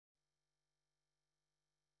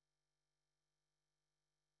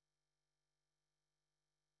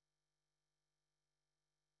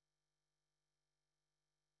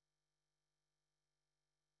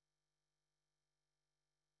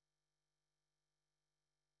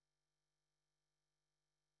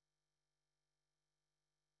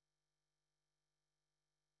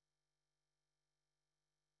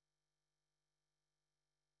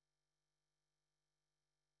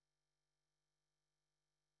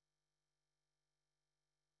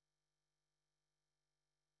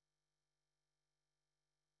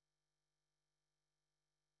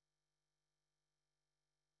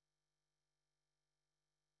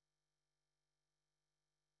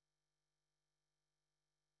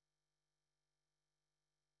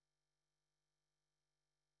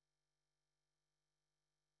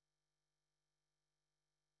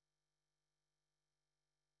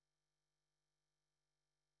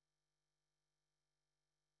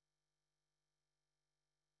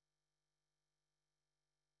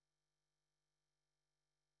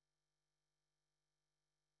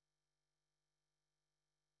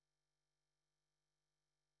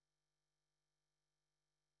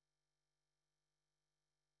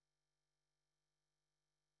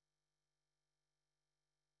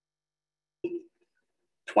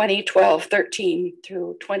2012-13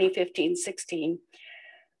 through 2015-16,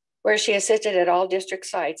 where she assisted at all district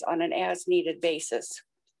sites on an as-needed basis.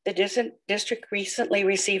 The district recently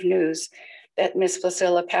received news that Ms.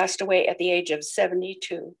 Placilla passed away at the age of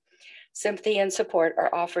 72. Sympathy and support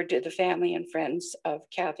are offered to the family and friends of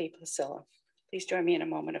Kathy Placilla. Please join me in a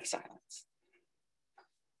moment of silence.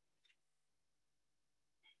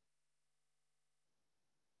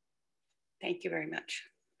 Thank you very much.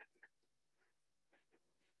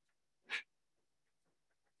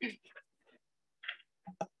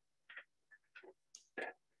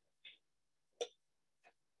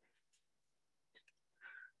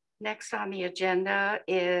 Next on the agenda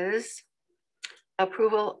is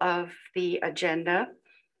approval of the agenda.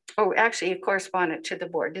 Oh, actually a correspondent to the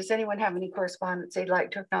board. Does anyone have any correspondence they'd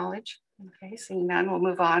like to acknowledge? Okay, seeing none, we'll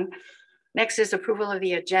move on. Next is approval of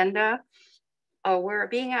the agenda. We're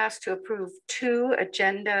being asked to approve two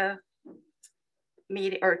agenda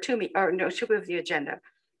meeting, to approve the agenda.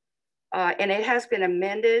 And it has been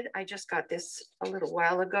amended. I just got this a little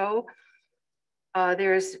while ago.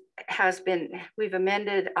 We've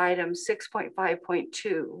amended item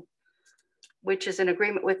 6.5.2, which is an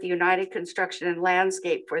agreement with the United Construction and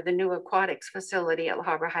Landscape for the new aquatics facility at La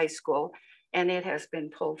Habra High School. And it has been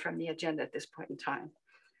pulled from the agenda at this point in time.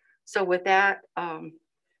 So with that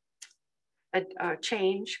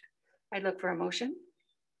change, I look for a motion.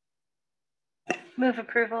 Move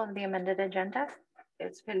approval of the amended agenda.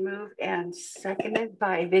 It's been moved and seconded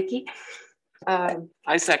by Vicky.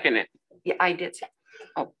 I second it. Yeah, I did.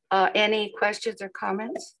 Oh, any questions or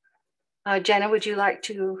comments? Jenna, would you like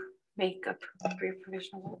to make a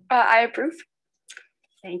provisional vote? I approve.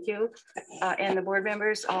 Thank you. And the board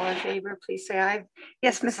members, all in favor, please say aye.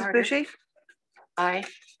 Yes, Mrs. Boucher. Aye.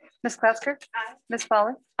 Ms. Klasker. Aye. Ms.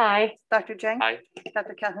 Foley. Aye. Dr. Jang. Aye.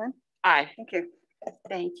 Dr. Calhoun. Aye. Thank you.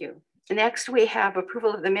 Thank you. Next, we have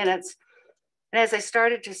approval of the minutes. And as I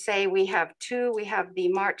started to say, we have two. We have the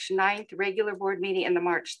March 9th regular board meeting and the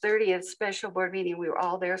March 30th special board meeting. We were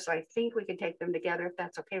all there, so I think we can take them together if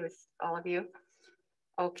that's okay with all of you.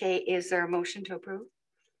 Okay, is there a motion to approve?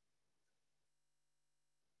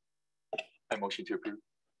 I motion to approve.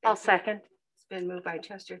 I'll second. It's been moved by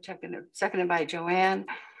Chester, seconded by Joanne.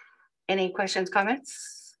 Any questions,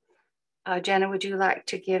 comments? Jenna, would you like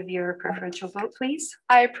to give your preferential vote, please?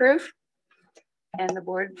 I approve. And the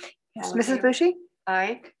board? Yes, Mrs. Boucher.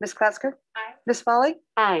 Aye. Ms. Klasker. Aye. Ms. Foley.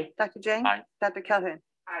 Aye. Dr. Jang. Aye. Dr. Calhoun.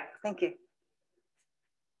 Aye. Thank you.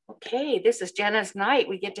 Okay, this is Jenna's night.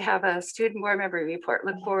 We get to have a student board member report.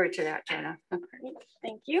 Look forward to that, Jenna.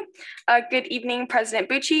 Thank you. Good evening, President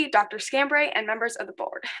Bucci, Dr. Scambray, and members of the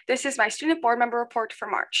board. This is my student board member report for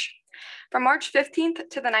March. From March 15th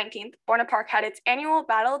to the 19th, Buena Park had its annual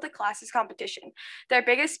Battle of the Classes competition, their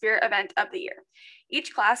biggest spirit event of the year.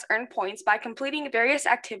 Each class earned points by completing various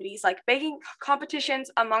activities like baking competitions,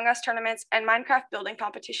 Among Us tournaments, and Minecraft building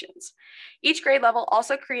competitions. Each grade level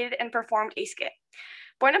also created and performed a skit.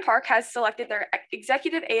 Buena Park has selected their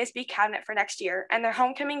executive ASB cabinet for next year, and their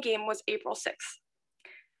homecoming game was April 6th.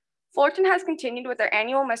 Fullerton has continued with their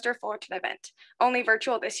annual Mr. Fullerton event, only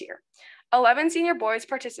virtual this year. 11 senior boys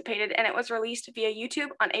participated, and it was released via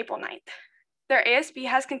YouTube on April 9th. Their ASB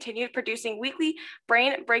has continued producing weekly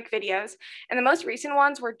brain break videos, and the most recent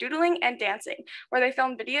ones were doodling and dancing, where they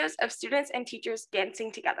filmed videos of students and teachers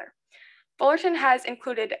dancing together. Fullerton has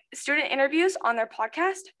included student interviews on their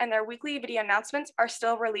podcast, and their weekly video announcements are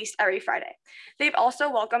still released every Friday. They've also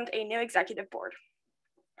welcomed a new executive board.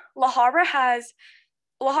 La Habra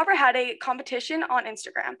had a competition on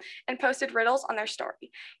Instagram and posted riddles on their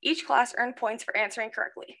story. Each class earned points for answering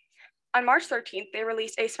correctly. On March 13th, they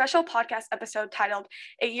released a special podcast episode titled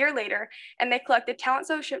A Year Later, and they collected talent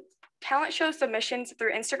show submissions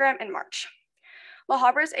through Instagram in March. La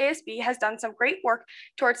Habra's ASB has done some great work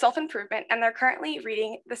towards self-improvement, and they're currently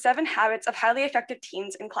reading The 7 Habits of Highly Effective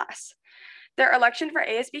Teens in class. Their election for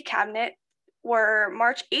ASB cabinet were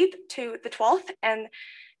March 8th to the 12th, and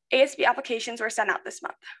ASB applications were sent out this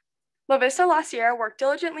month. La Vista La Sierra worked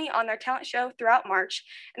diligently on their talent show throughout March,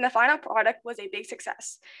 and the final product was a big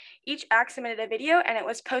success. Each act submitted a video, and it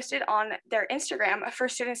was posted on their Instagram for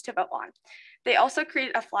students to vote on. They also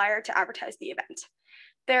created a flyer to advertise the event.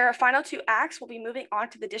 Their final 2 acts will be moving on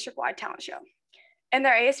to the district-wide talent show. In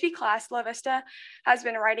their ASB class, La Vista has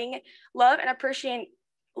been writing love and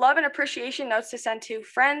appreciation notes to send to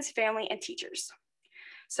friends, family, and teachers.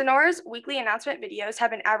 Sonora's weekly announcement videos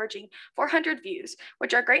have been averaging 400 views,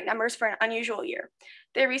 which are great numbers for an unusual year.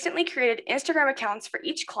 They recently created Instagram accounts for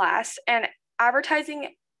each class and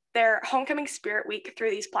advertising their Homecoming Spirit Week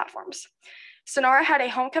through these platforms. Sonora had a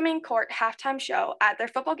homecoming court halftime show at their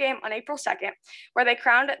football game on April 2nd, where they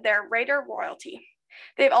crowned their Raider royalty.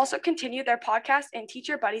 They've also continued their podcast and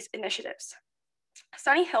Teacher Buddies initiatives.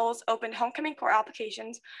 Sunny Hills opened homecoming core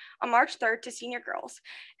applications on March 3rd to senior girls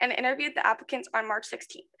and interviewed the applicants on March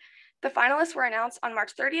 16th. The finalists were announced on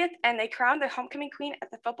March 30th, and they crowned the homecoming queen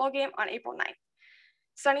at the football game on April 9th.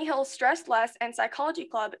 Sunny Hills Stress Less and Psychology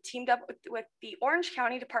Club teamed up with the Orange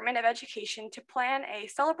County Department of Education to plan a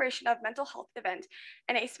celebration of mental health event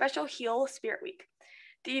and a special Heal Spirit Week.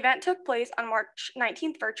 The event took place on March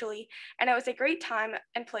 19th virtually, and it was a great time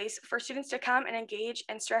and place for students to come and engage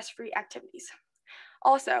in stress-free activities.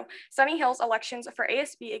 Also, Sunny Hills elections for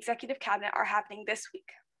ASB Executive Cabinet are happening this week.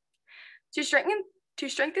 To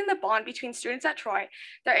strengthen the bond between students at Troy,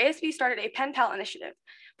 their ASB started a pen pal initiative.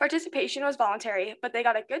 Participation was voluntary, but they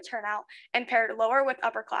got a good turnout and paired lower with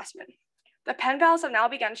upperclassmen. The pen pals have now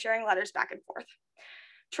begun sharing letters back and forth.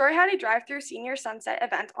 Troy had a drive-through senior sunset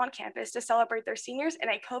event on campus to celebrate their seniors in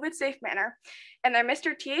a COVID-safe manner, and their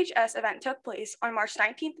Mr. THS event took place on March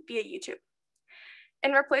 19th via YouTube.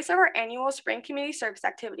 In replace of our annual Spring Community Service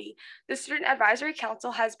activity, the Student Advisory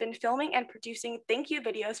Council has been filming and producing thank you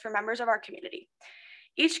videos for members of our community.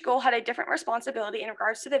 Each school had a different responsibility in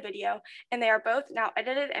regards to the video, and they are both now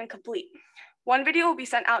edited and complete. One video will be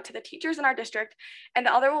sent out to the teachers in our district, and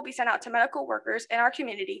the other will be sent out to medical workers in our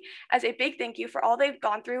community as a big thank you for all they've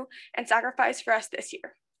gone through and sacrificed for us this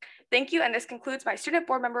year. Thank you, and this concludes my student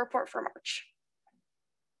board member report for March.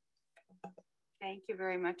 Thank you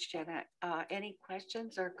very much, Jenna. Any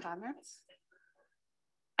questions or comments?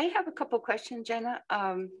 I have a couple questions, Jenna.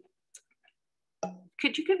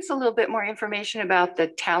 Could you give us a little bit more information about the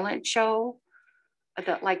talent show?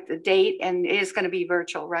 Like the date, and it is going to be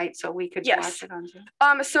virtual, right? So we could watch it on Zoom.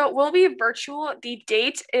 So it will be virtual. The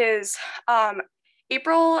date is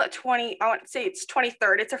April 20, I want to say it's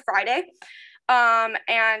 23rd. It's a Friday.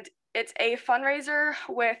 And it's a fundraiser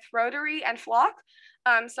with Rotary and Flock.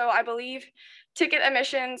 So I believe ticket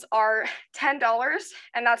admissions are $10,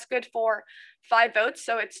 and that's good for 5 votes.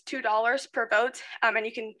 So it's $2 per vote. And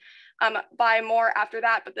you can buy more after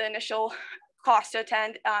that, but the initial cost to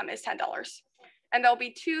attend is $10. And there'll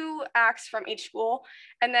be 2 acts from each school.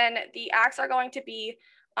 And then the acts are going to be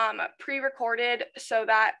pre-recorded so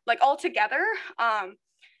that like all together,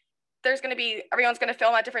 everyone's going to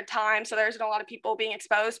film at different times. So there's a lot of people being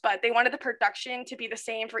exposed, but they wanted the production to be the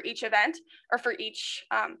same for each event or for each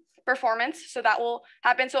performance. So that will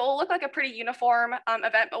happen. So it will look like a pretty uniform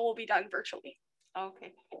event, but will be done virtually.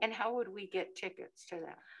 Okay. And how would we get tickets to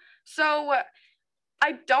that? So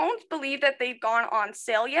I don't believe that they've gone on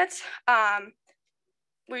sale yet.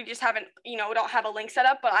 We just haven't, we don't have a link set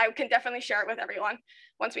up, but I can definitely share it with everyone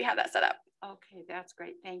once we have that set up. Okay, that's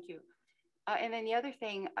great. Thank you. And then the other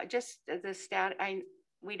thing, just the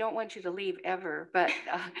we don't want you to leave ever, but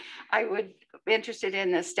I would be interested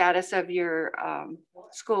in the status of your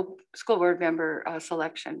school board member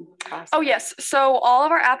selection process. Oh yes, so all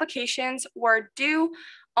of our applications were due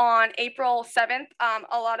on April 7th.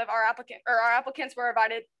 A lot of our applicants were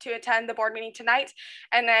invited to attend the board meeting tonight,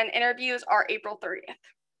 and then interviews are April 30th.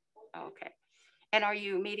 Okay. And are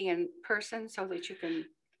you meeting in person so that you can?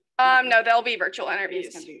 No, they'll be virtual interviews.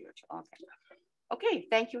 It's gonna be virtual. Okay. Okay,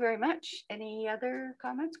 thank you very much. Any other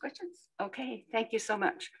comments, questions? Okay, thank you so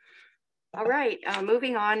much. All right,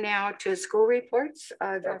 moving on now to school reports.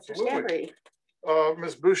 Dr. Scambray.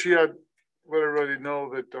 Ms. Bushi, I'd let everybody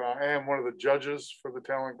know that I am one of the judges for the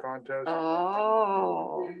talent contest.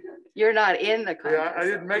 Oh, you're not in the contest. Yeah, I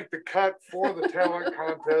didn't make the cut for the talent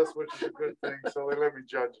contest, which is a good thing, so they let me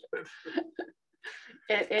judge it.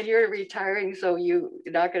 And you're retiring, so you're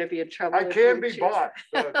not going to be in trouble. I can be bought.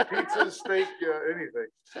 Pizza, steak, anything.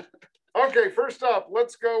 Okay, first up,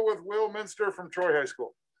 let's go with Will Minster from Troy High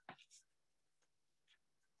School.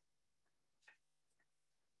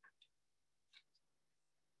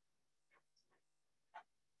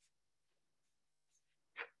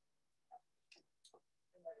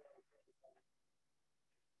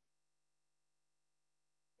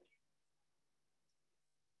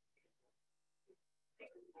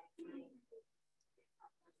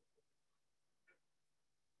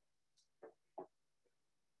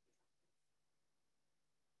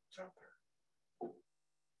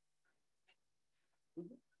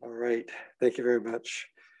 All right, thank you very much.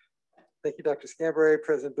 Thank you, Dr. Scambray,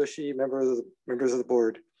 President Bushy, members of the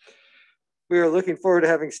board. We are looking forward to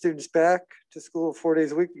having students back to school 4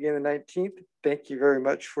 days a week, beginning the 19th. Thank you very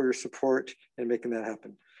much for your support in making that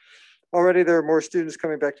happen. Already there are more students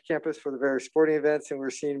coming back to campus for the various sporting events, and we're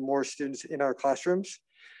seeing more students in our classrooms.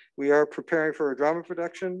 We are preparing for a drama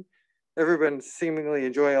production. Everyone's seemingly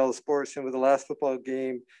enjoying all the sports, and with the last football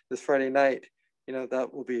game this Friday night,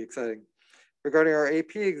 that will be exciting. Regarding our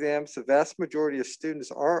AP exams, the vast majority of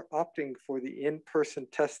students are opting for the in-person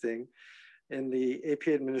testing in the AP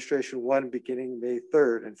Administration 1 beginning May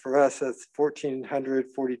 3rd. And for us, that's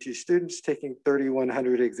 1,442 students taking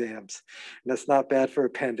 3,100 exams. And that's not bad for a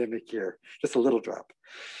pandemic year, just a little drop.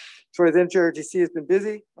 Troy's NJRTC has been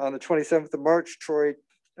busy. On the 27th of March, Troy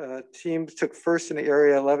teams took first in the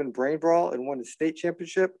Area 11 Brain Brawl and won the state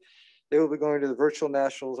championship. They will be going to the virtual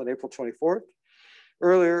nationals on April 24th.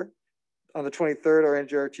 Earlier, on the 23rd, our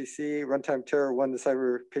NJRTC Runtime Terror won the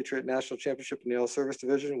Cyber Patriot National Championship in the All Service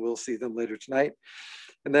Division. We'll see them later tonight.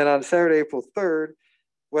 And then on Saturday, April 3rd,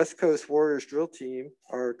 West Coast Warriors Drill Team,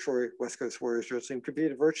 our Troy West Coast Warriors Drill Team,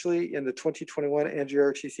 competed virtually in the 2021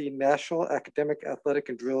 NJRTC National Academic Athletic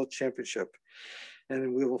and Drill Championship.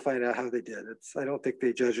 And we will find out how they did. I don't think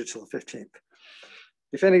they judge it till the 15th.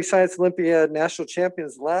 Defending Science Olympiad national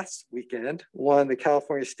champions last weekend won the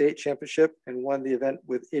California State Championship and won the event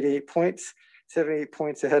with 88 points, 78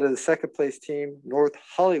 points ahead of the second place team, North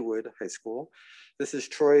Hollywood High School. This is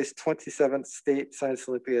Troy's 27th State Science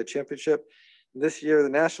Olympiad Championship. This year, the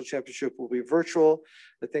national championship will be virtual,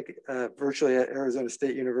 I think virtually at Arizona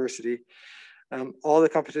State University. All the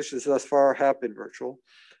competitions thus far have been virtual,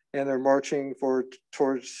 and they're marching forward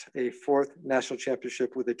towards a fourth national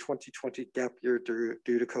championship with a 2020 gap year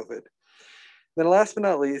due to COVID. Then last but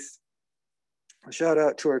not least, a shout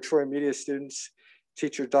out to our Troy media students,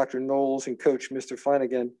 teacher Dr. Knowles and coach Mr.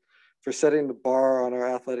 Flanagan for setting the bar on our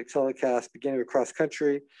athletic telecast, beginning across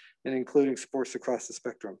country and including sports across the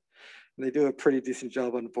spectrum. And they do a pretty decent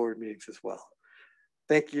job on the board meetings as well.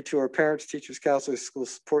 Thank you to our parents, teachers, counselors, school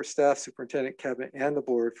support staff, superintendent, cabinet, and the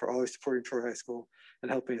board for always supporting Troy High School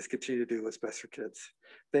and helping us continue to do what's best for kids.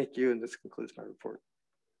 Thank you, and this concludes my report.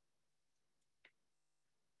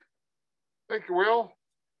 Thank you, Will.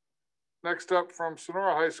 Next up from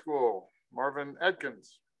Sonora High School, Marvin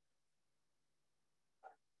Adkins.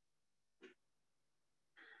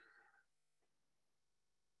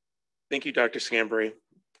 Thank you, Dr. Scambray.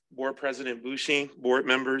 Board President Bushi, board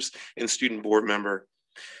members, and student board member.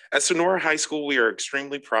 At Sonora High School, we are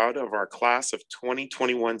extremely proud of our class of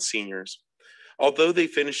 2021 seniors. Although they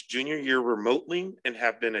finished junior year remotely and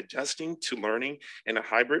have been adjusting to learning in a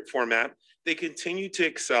hybrid format, they continue to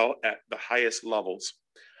excel at the highest levels.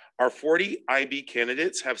 Our 40 IB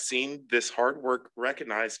candidates have seen this hard work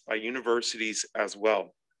recognized by universities as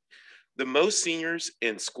well. The most seniors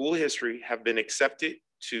in school history have been accepted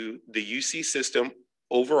to the UC system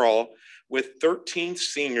overall, with 13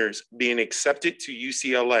 seniors being accepted to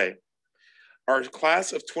UCLA. Our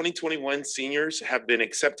class of 2021 seniors have been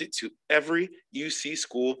accepted to every UC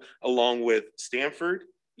school, along with Stanford,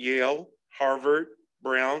 Yale, Harvard,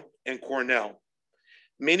 Brown, and Cornell.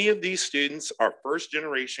 Many of these students are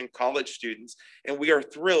first-generation college students, and we are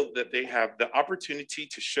thrilled that they have the opportunity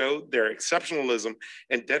to show their exceptionalism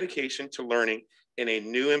and dedication to learning in a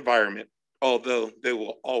new environment, although they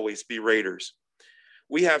will always be Raiders.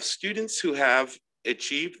 We have students who have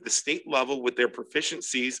achieved the state level with their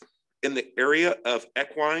proficiencies in the area of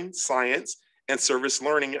equine science and service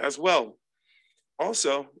learning as well.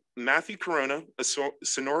 Also, Matthew Corona, a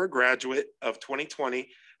Sonora graduate of 2020,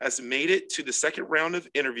 has made it to the second round of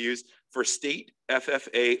interviews for state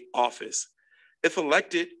FFA office. If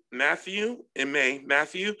elected, Matthew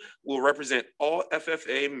will represent all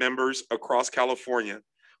FFA members across California.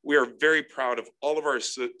 We are very proud of all of our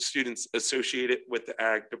students associated with the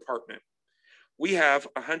Ag department. We have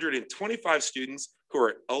 125 students who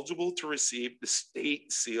are eligible to receive the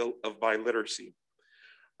state seal of biliteracy.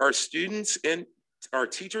 Our students and our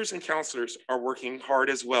teachers and counselors are working hard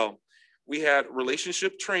as well. We had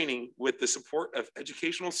relationship training with the support of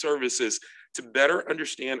educational services to better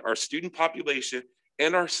understand our student population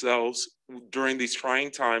and ourselves during these trying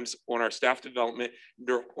times on our staff development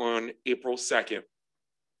on April 2nd.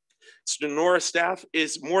 Sonora staff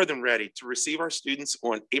is more than ready to receive our students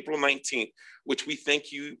on April 19th, which we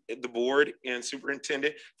thank you, the board and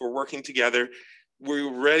superintendent, for working together.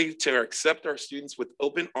 We're ready to accept our students with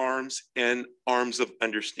open arms and arms of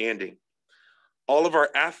understanding. All of our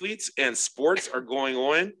athletes and sports are going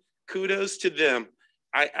on. Kudos to them.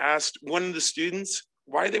 I asked one of the students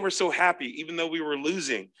why they were so happy, even though we were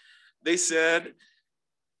losing. They said,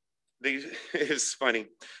 it's funny.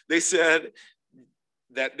 They said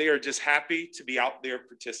that they are just happy to be out there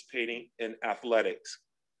participating in athletics.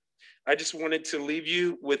 I just wanted to leave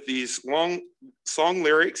you with these long song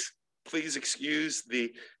lyrics. Please excuse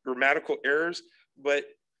the grammatical errors, but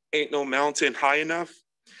ain't no mountain high enough,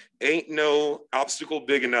 ain't no obstacle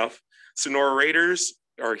big enough. Sonora Raiders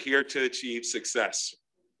are here to achieve success,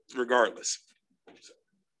 regardless.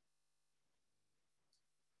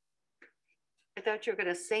 I thought you were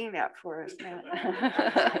gonna sing that for us, Matt.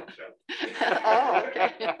 Oh,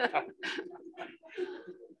 okay.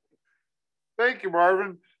 Thank you,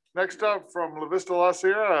 Marvin. Next up from La Vista La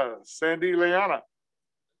Sierra, Sandy Leana.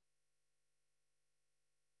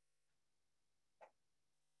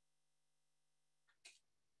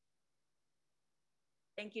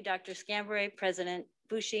 Thank you, Dr. Scambray, President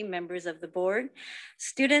Bushi, members of the board.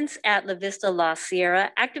 Students at La Vista La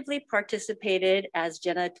Sierra actively participated, as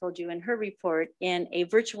Jenna told you in her report, in a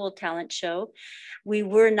virtual talent show. We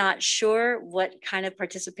were not sure what kind of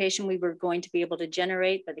participation we were going to be able to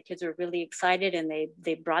generate, but the kids were really excited and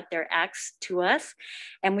they brought their acts to us.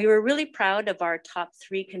 And we were really proud of our top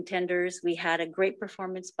 3 contenders. We had a great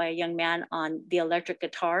performance by a young man on the electric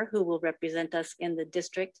guitar who will represent us in the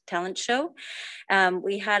district talent show.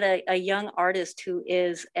 We had a young artist who is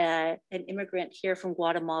an immigrant here from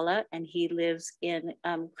Guatemala, and he lives in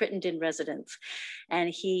Crittenden residence. And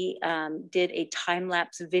he did a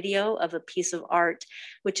time-lapse video of a piece of art,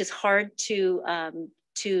 which is hard to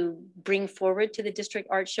bring forward to the district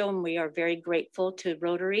art show. And we are very grateful to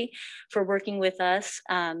Rotary for working with us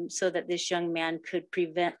so that this young man could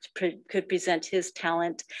present his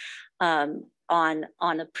talent on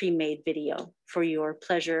a pre-made video for your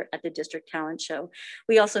pleasure at the district talent show.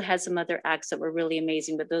 We also had some other acts that were really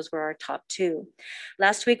amazing, but those were our top 2.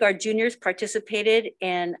 Last week, our juniors participated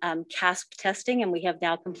in CASP testing, and we have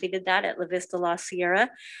now completed that at La Vista La Sierra.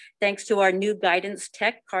 Thanks to our new guidance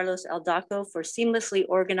tech, Carlos Aldaco, for seamlessly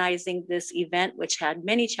organizing this event, which had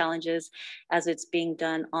many challenges as it's being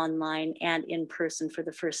done online and in person for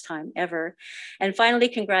the first time ever. And finally,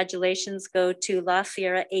 congratulations go to La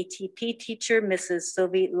Sierra ATP teacher, Mrs.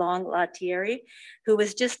 Sylvie Long-Latieri, who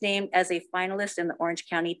was just named as a finalist in the Orange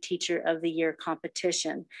County Teacher of the Year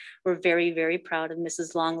competition. We're very, very proud of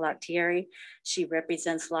Mrs. Long-Latieri. She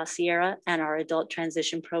represents La Sierra and our adult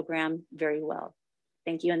transition program very well.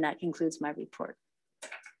 Thank you, and that concludes my report.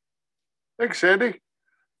 Thanks, Sandy.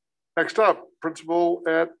 Next up, principal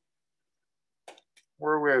at,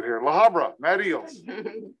 where are we at here? La Habra, Matt Eels.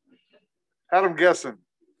 Adam Gessen.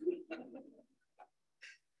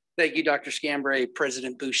 Thank you, Dr. Scambray,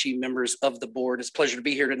 President Bushi, members of the board. It's a pleasure to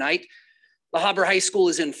be here tonight. La Habra High School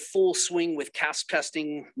is in full swing with CASP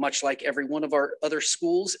testing, much like every one of our other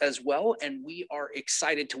schools as well. And we are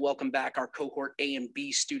excited to welcome back our cohort A and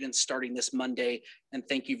B students starting this Monday. And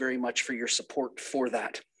thank you very much for your support for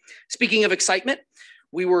that. Speaking of excitement,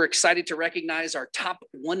 we were excited to recognize our top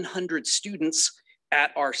 100 students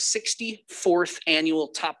at our 64th annual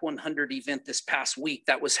Top 100 event this past week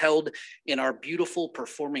that was held in our beautiful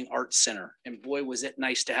Performing Arts Center. And boy, was it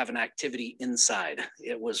nice to have an activity inside.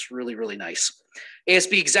 It was really, really nice.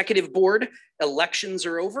 ASB Executive Board elections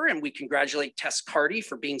are over, and we congratulate Tess Carty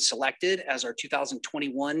for being selected as our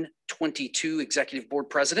 2021-22 Executive Board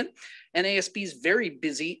President. And ASB is very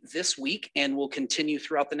busy this week and will continue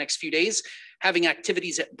throughout the next few days, having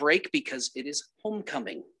activities at break because it is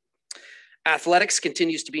homecoming. Athletics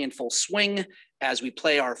continues to be in full swing as we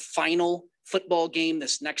play our final football game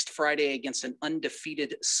this next Friday against an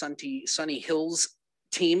undefeated Sunny Hills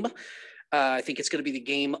team. I think it's going to be the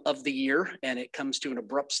game of the year, and it comes to an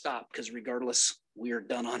abrupt stop because regardless, we are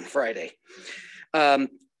done on Friday.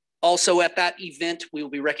 Also at that event, we will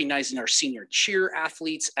be recognizing our senior cheer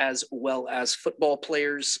athletes as well as football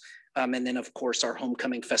players. And then, of course, our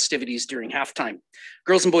homecoming festivities during halftime.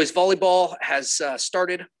 Girls and boys volleyball has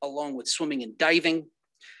started, along with swimming and diving.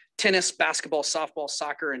 Tennis, basketball, softball,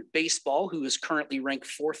 soccer, and baseball, who is currently ranked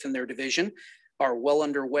 4th in their division, are well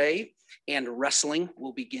underway, and wrestling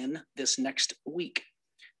will begin this next week.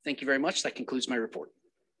 Thank you very much. That concludes my report.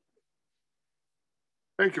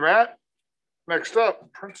 Thank you, Matt. Next up,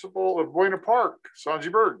 principal of Buena Park, Sanji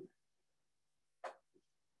Berg.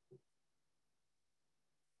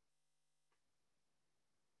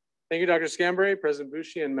 Thank you, Dr. Scambray, President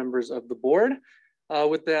Bushi, and members of the board.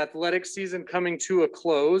 With the athletic season coming to a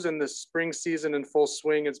close and the spring season in full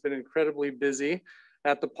swing, it's been incredibly busy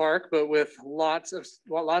at the park, but with lots to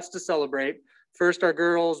celebrate. First, our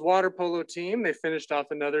girls water polo team, they finished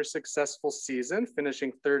off another successful season,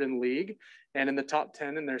 finishing 3rd in league and in the top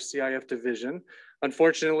 10 in their CIF division.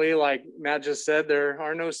 Unfortunately, like Matt just said, there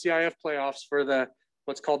are no CIF playoffs for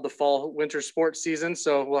what's called the fall winter sports season.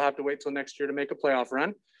 So we'll have to wait till next year to make a playoff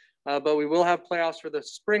run. But we will have playoffs for the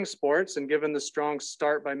spring sports, and given the strong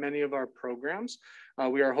start by many of our programs,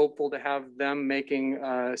 we are hopeful to have them making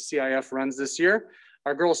CIF runs this year.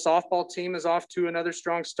 Our girls softball team is off to another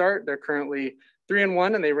strong start. They're currently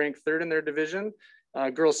 3-1 and they rank 3rd in their division.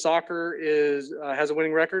 Girls soccer has a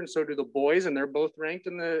winning record, and so do the boys, and they're both ranked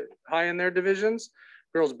high in their divisions.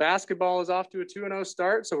 Girls basketball is off to a 2-0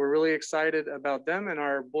 start, so we're really excited about them. And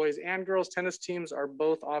our boys and girls tennis teams are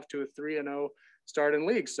both off to a 3-0 start in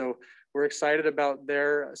league. So we're excited about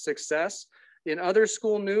their success. In other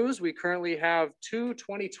school news, we currently have two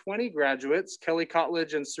 2020 graduates, Kelly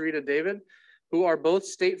Cotledge and Sarita David, who are both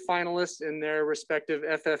state finalists in their respective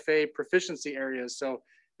FFA proficiency areas. So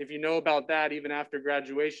if you know about that, even after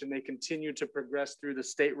graduation, they continue to progress through the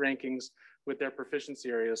state rankings with their proficiency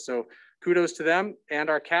areas. So kudos to them. And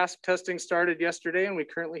our CASP testing started yesterday, and we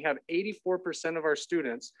currently have 84% of our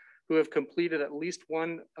students who have completed at least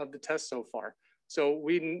one of the tests so far. So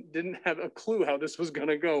we didn't have a clue how this was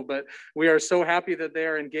gonna go, but we are so happy that they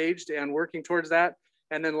are engaged and working towards that.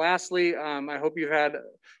 And then lastly, I hope you've had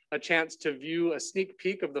a chance to view a sneak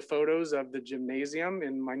peek of the photos of the gymnasium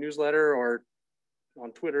in my newsletter or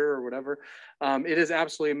on Twitter or whatever. It is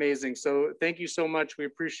absolutely amazing. So thank you so much. We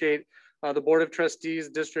appreciate the Board of Trustees,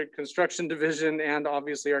 District Construction Division, and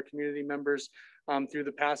obviously our community members through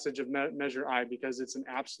the passage of Measure I, because it's an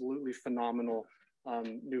absolutely phenomenal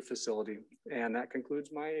new facility. And that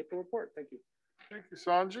concludes my April report. Thank you. Thank you,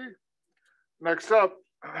 Sanji. Next up,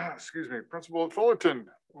 excuse me, Principal at Fullerton,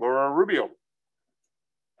 Laura Rubio.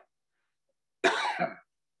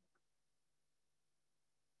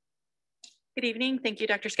 Good evening. Thank you,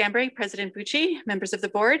 Dr. Scambray, President Bucci, members of the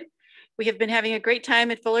board. We have been having a great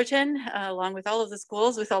time at Fullerton, along with all of the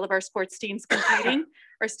schools, with all of our sports teams competing.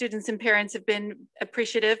 Our students and parents have been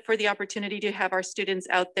appreciative for the opportunity to have our students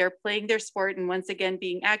out there playing their sport and once again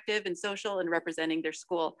being active and social and representing their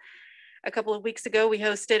school. A couple of weeks ago, we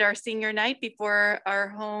hosted our senior night before our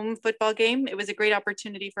home football game. It was a great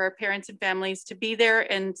opportunity for our parents and families to be there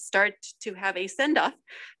and start to have a send-off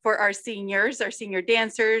for our seniors, our senior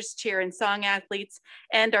dancers, cheer and song athletes,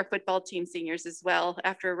 and our football team seniors as well.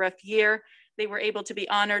 After a rough year, they were able to be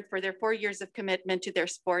honored for their 4 years of commitment to their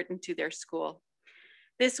sport and to their school.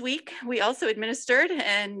 This week, we also administered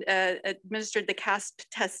the CASP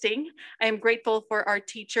testing. I am grateful for our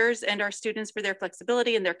teachers and our students for their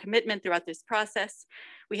flexibility and their commitment throughout this process.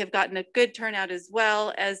 We have gotten a good turnout as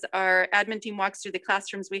well. As our admin team walks through the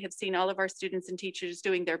classrooms, we have seen all of our students and teachers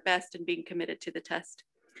doing their best and being committed to the test.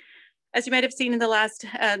 As you might have seen in the last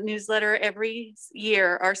newsletter, every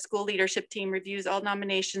year, our school leadership team reviews all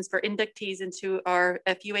nominations for inductees into our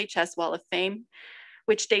FUHS Wall of Fame,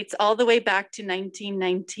 which dates all the way back to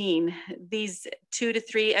 1919. These 2 to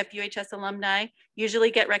 3 FUHS alumni usually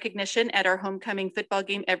get recognition at our homecoming football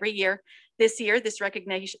game every year. This year, this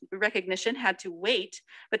recognition had to wait,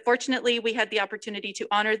 but fortunately we had the opportunity to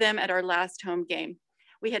honor them at our last home game.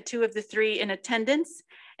 We had 2 of the 3 in attendance,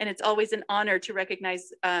 and it's always an honor to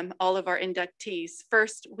recognize all of our inductees.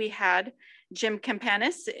 First, we had Jim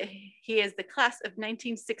Campanis. He is the class of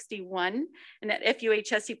 1961, and at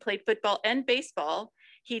FUHS he played football and baseball.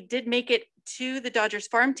 He did make it to the Dodgers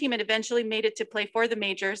farm team and eventually made it to play for the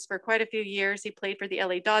majors for quite a few years. He played for the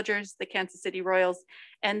LA Dodgers, the Kansas City Royals,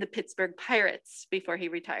 and the Pittsburgh Pirates before he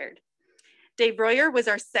retired. Dave Royer was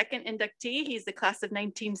our second inductee. He's the class of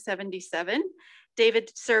 1977.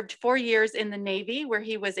 David served 4 years in the Navy, where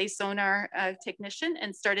he was a sonar technician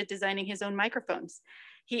and started designing his own microphones.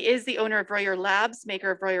 He is the owner of Royer Labs,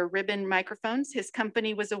 maker of Royer ribbon microphones. His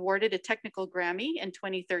company was awarded a technical Grammy in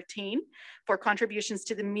 2013 for contributions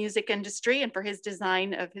to the music industry and for his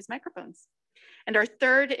design of his microphones. And our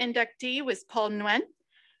third inductee was Paul Nguyen,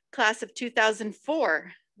 class of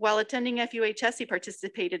 2004. While attending FUHS, he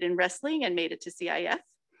participated in wrestling and made it to CIF.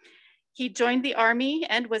 He joined the Army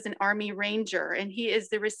and was an Army Ranger, and he is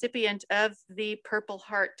the recipient of the Purple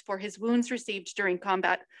Heart for his wounds received during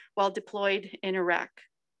combat while deployed in Iraq.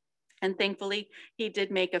 And thankfully, he did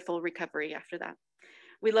make a full recovery after that.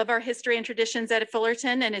 We love our history and traditions at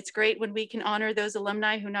Fullerton, and it's great when we can honor those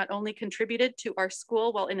alumni who not only contributed to our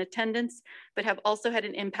school while in attendance, but have also had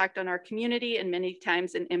an impact on our community and many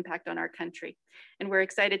times an impact on our country. And we're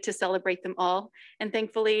excited to celebrate them all. And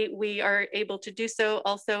thankfully, we are able to do so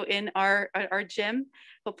also in our gym.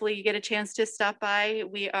 Hopefully you get a chance to stop by.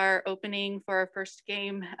 We are opening for our first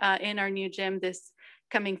game in our new gym this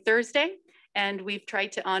coming Thursday. And we've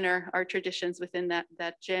tried to honor our traditions within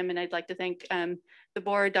that gym. And I'd like to thank the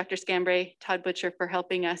board, Dr. Scambray, Todd Butcher, for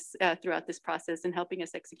helping us throughout this process and helping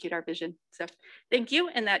us execute our vision. So thank you.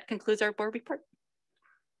 And that concludes our board report.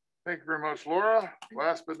 Thank you very much, Laura.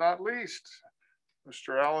 Last but not least,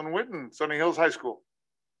 Mr. Alan Witten, Sunny Hills High School.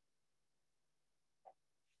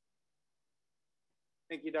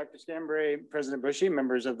 Thank you, Dr. Scambray, President Bushy,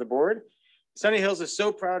 members of the board. Sunny Hills is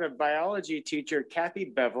so proud of biology teacher Kathy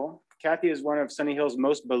Bevel. Kathy is one of Sunny Hill's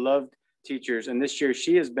most beloved teachers, and this year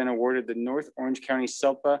she has been awarded the North Orange County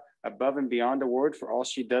SELPA Above and Beyond Award for all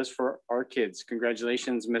she does for our kids.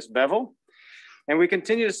 Congratulations, Ms. Bevel. And we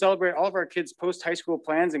continue to celebrate all of our kids' post-high school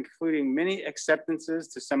plans, including many acceptances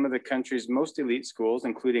to some of the country's most elite schools,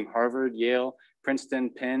 including Harvard, Yale, Princeton,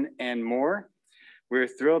 Penn, and more. We're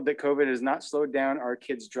thrilled that COVID has not slowed down our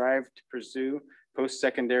kids' drive to pursue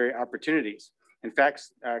post-secondary opportunities. In fact,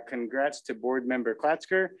 congrats to board member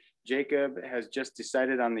Klatzker. Jacob has just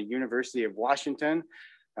decided on the University of Washington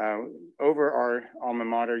over our alma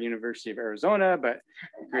mater, University of Arizona, but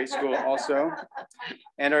great school also.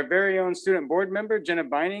 And our very own student board member, Jenna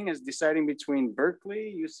Beining, is deciding between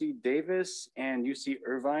Berkeley, UC Davis, and UC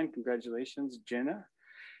Irvine. Congratulations, Jenna.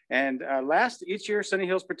 And last, each year, Sunny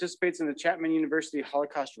Hills participates in the Chapman University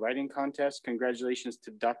Holocaust Writing Contest. Congratulations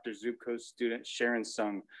to Dr. Zubko's student, Sharon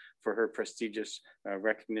Sung, for her prestigious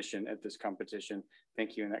recognition at this competition.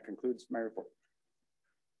 Thank you, and that concludes my report.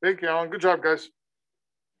 Thank you, Alan. Good job, guys.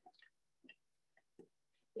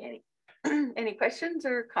 Any questions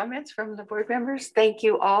or comments from the board members? Thank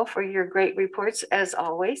you all for your great reports, as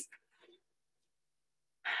always.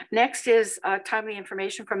 Next is timely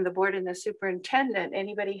information from the board and the superintendent.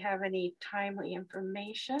 Anybody have any timely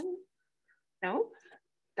information? No?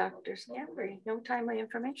 Dr. Scambray, no timely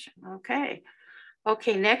information. Okay.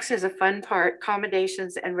 Okay, next is a fun part,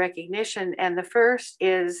 accommodations and recognition. And the first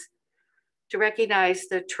is to recognize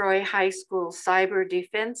the Troy High School Cyber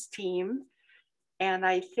Defense Team. And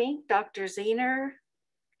I think Dr. Zener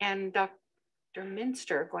and Dr.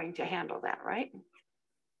 Minster are going to handle that, right?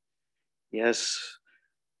 Yes.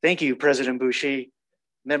 Thank you, President Boucher,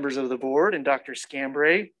 members of the board, and Dr.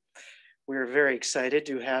 Scambray. We're very excited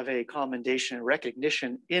to have a commendation and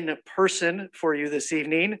recognition in person for you this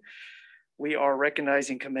evening. We are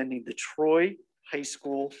recognizing, commending the Troy High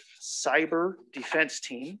School Cyber Defense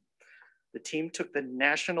Team. The team took the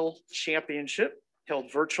national championship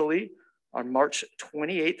held virtually on March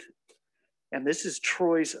 28th. And this is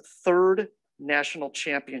Troy's third national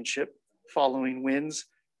championship following wins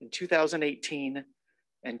in 2018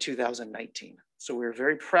 and 2019. So we're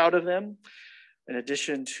very proud of them. In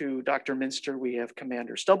addition to Dr. Minster, we have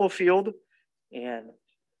Commander Stubblefield and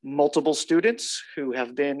multiple students who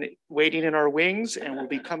have been waiting in our wings and will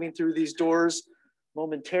be coming through these doors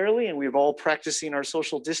momentarily. And we're all practicing our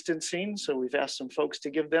social distancing. So we've asked some folks to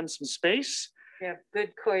give them some space. We have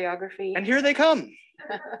good choreography. And here they come.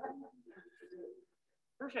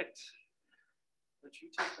 Perfect. Let you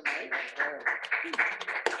take the mic.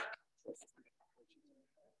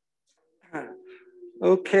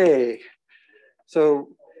 Okay, so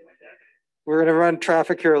we're going to run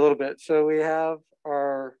traffic here a little bit. So we have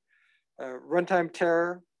our Runtime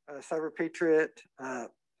Terror, Cyber Patriot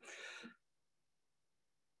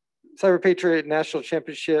National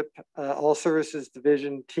Championship All Services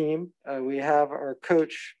Division team. We have our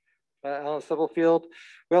coach, Alan Stubblefield.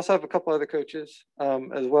 We also have a couple other coaches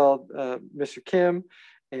as well, Mr. Kim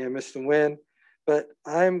and Mr. Nguyen. But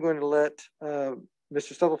I'm going to let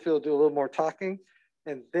Mr. Stubblefield do a little more talking,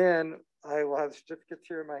 and then I will have the certificates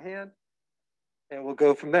here in my hand, and we'll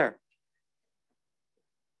go from there.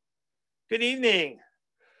 Good evening,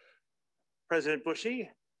 President Bushy,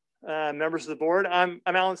 members of the board. I'm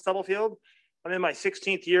Alan Stubblefield. I'm in my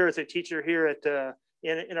 16th year as a teacher here at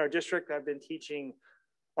in our district. I've been teaching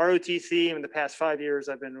ROTC, and in the past 5 years,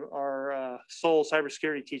 I've been our sole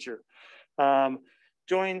cybersecurity teacher.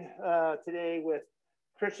 Joined today with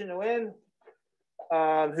Christian Nguyen,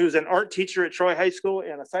 who's an art teacher at Troy High School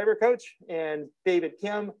and a cyber coach, and David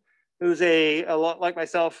Kim, who's a lot like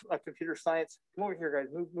myself, a computer science. Come over here, guys.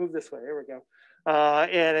 Move this way. There we go.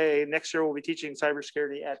 And next year we'll be teaching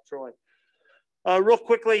cybersecurity at Troy. Real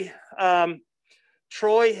quickly,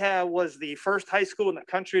 Troy was the first high school in the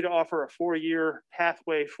country to offer a 4-year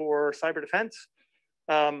pathway for cyber defense.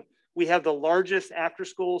 We have the largest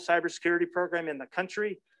after-school cybersecurity program in the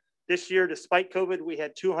country. This year, despite COVID, we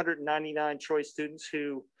had 299 Troy students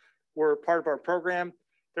who were part of our program.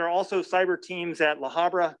 There are also cyber teams at La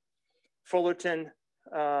Habra, Fullerton,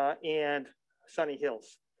 and Sunny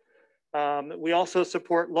Hills. We also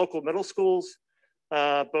support local middle schools,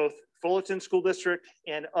 both Fullerton School District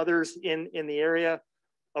and others in the area.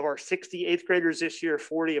 Of our 60 8th graders this year,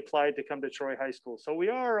 40 applied to come to Troy High School. So we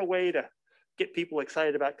are a way to get people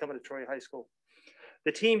excited about coming to Troy High School.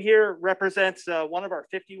 The team here represents one of our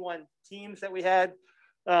 51 teams that we had,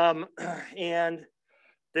 and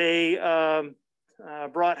they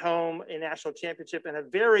brought home a national championship in a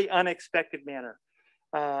very unexpected manner.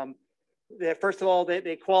 First of all,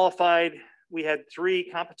 they qualified. We had 3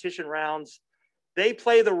 competition rounds. They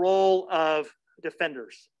play the role of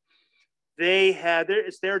defenders.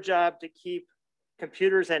 It's their job to keep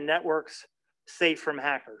computers and networks safe from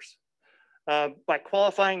hackers. By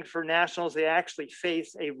qualifying for nationals, they actually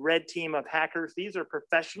face a red team of hackers. These are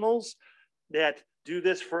professionals that do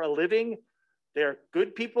this for a living. They're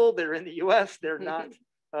good people. They're in the US. They're not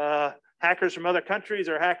hackers from other countries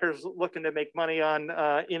or hackers looking to make money on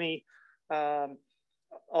any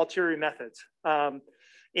ulterior methods.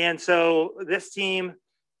 And so this team,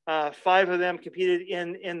 5 of them competed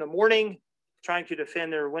in the morning, trying to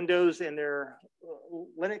defend their Windows and their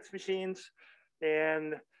Linux machines.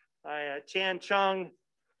 And Chan Chung,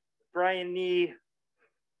 Brian Nee,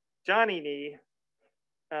 Johnny Nee,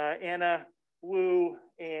 Anna Wu,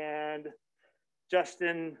 and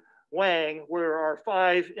Justin Wang were our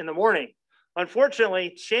 5 in the morning.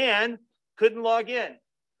 Unfortunately, Chan couldn't log in.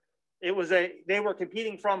 They were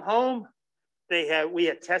competing from home. We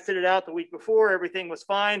had tested it out the week before. Everything was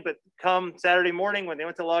fine, but come Saturday morning when they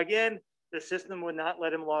went to log in, the system would not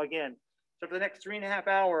let him log in. So for the next 3.5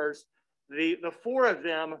 hours, the 4 of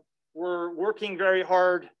them were working very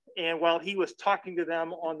hard, and while he was talking to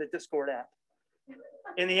them on the Discord app.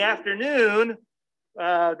 In the afternoon,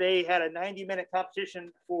 they had a 90-minute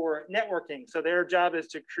competition for networking. So their job is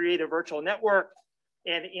to create a virtual network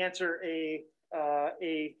and answer a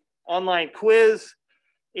online quiz.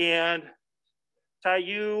 And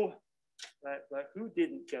Taiyu, who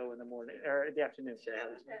didn't go in the morning or in the afternoon?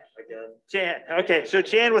 Chan. Okay, so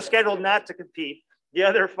Chan was scheduled not to compete. The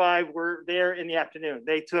other 5 were there in the afternoon.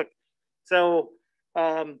 They took, so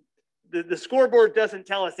the scoreboard doesn't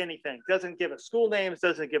tell us anything. Doesn't give us school names,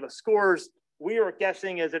 doesn't give us scores. We were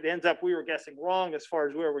guessing, as it ends up, we were guessing wrong as far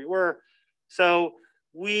as where we were. So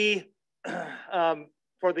we,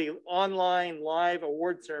 for the online live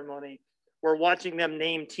award ceremony, we're watching them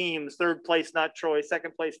name teams. 3rd place, not Troy.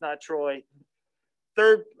 2nd place, not Troy.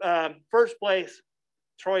 First place,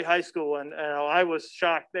 Troy High School. And I was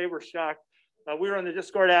shocked. They were shocked. We were on the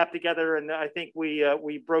Discord app together, and I think we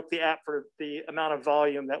broke the app for the amount of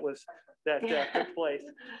volume that took place.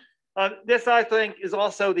 This, I think, is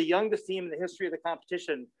also the youngest team in the history of the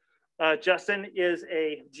competition. Justin is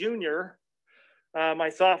a junior. My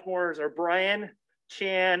sophomores are Brian,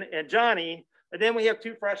 Chan, and Johnny. And then we have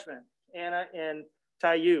 2 freshmen, Anna and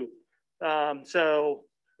Taiyu. So,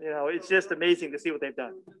 it's just amazing to see what they've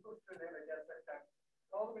done.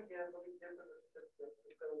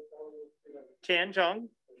 Chan Chung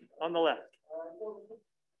on the left.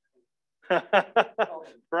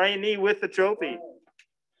 Brian Nee with the trophy.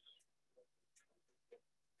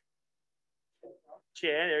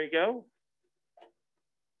 Chan, there you go.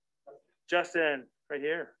 Justin, right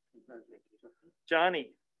here.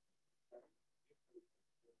 Johnny.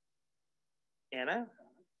 Anna.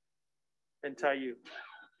 And Taiyu.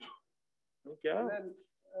 There you go. And then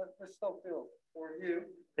Ms. Stonefield, for you.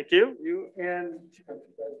 Thank you. You and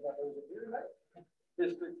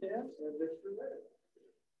Mr. Kim and Mr. Leonard.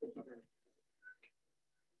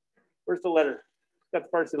 Where's the letter? Got the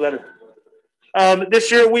varsity letter. This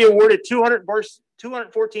year we awarded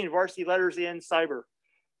 214 varsity letters in cyber.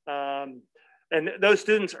 And those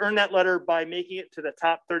students earned that letter by making it to the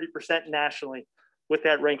top 30% nationally with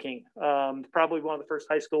that ranking. Probably one of the first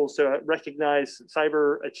high schools to recognize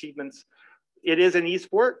cyber achievements. It is an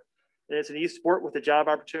e-sport, and it's an e-sport with a job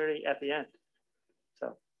opportunity at the end.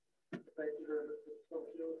 So, Thank you very much.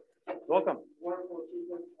 Welcome. Wonderful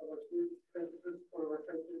achievement of our students, principals, for our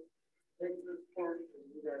coaches. Thank you for the support, and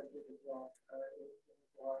you guys did as well.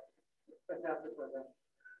 It's fantastic program.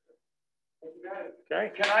 Thank you guys.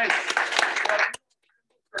 Okay. Can I?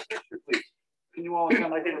 Please. Can you all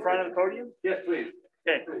come like in front of the podium? Yes, please.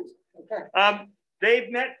 Okay. Okay.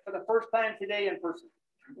 They've met for the first time today in person.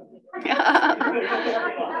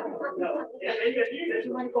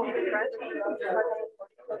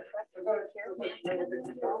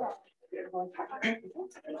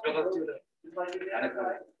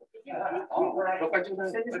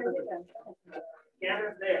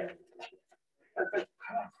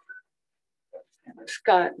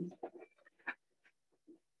 Scott.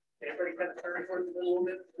 Everybody kind of turn towards the little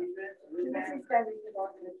bit.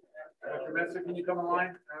 Dr. Messer, can you come online?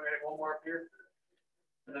 I'm gonna get one more up here.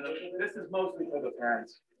 And then this is mostly for the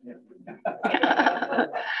parents. Yeah.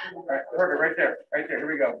 All right, perfect, right there,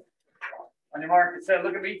 here we go. On your mark, it said,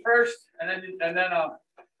 look at me first, and then I'll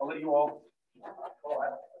let you all.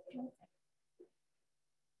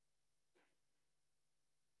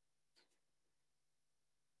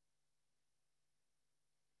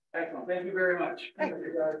 Excellent, thank you very much. Thank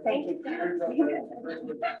you.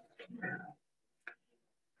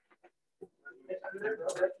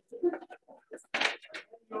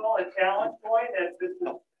 All a challenge point as this is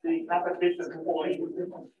the competition point.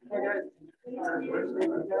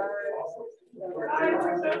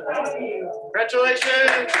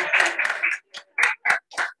 Congratulations.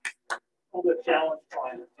 The challenge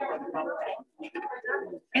point.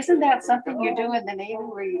 Isn't that something you do in the Navy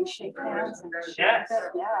where you shake hands? And Yes.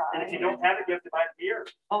 Yeah. And if you don't have it, you have to buy it here.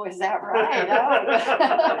 Oh, is that right?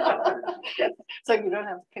 Oh. So you don't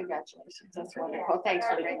have, congratulations. That's wonderful. Thanks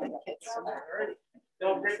for bringing the kids.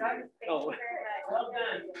 Oh. Well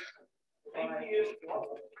done. Thank you.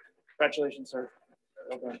 Congratulations, sir.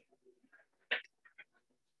 Well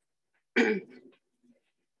done.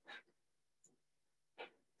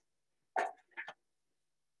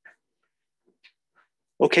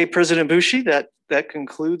 Okay, President Bushi, that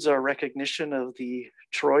concludes our recognition of the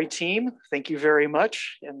Troy team. Thank you very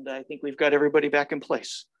much. And I think we've got everybody back in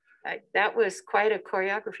place. That was quite a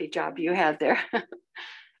choreography job you had there.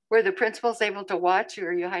 Were the principals able to watch, or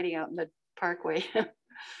are you hiding out in the parkway?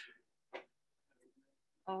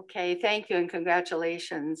 Okay, thank you and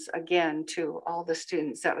congratulations again to all the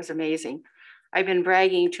students. That was amazing. I've been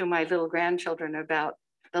bragging to my little grandchildren about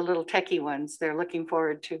the little techie ones. They're looking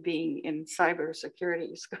forward to being in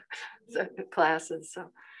cybersecurity classes. So,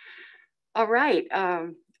 all right,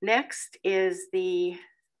 next is the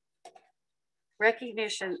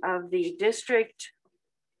recognition of the district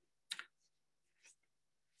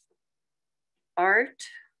art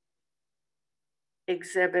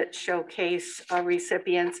exhibit showcase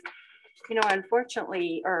recipients. You know,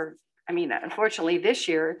 unfortunately this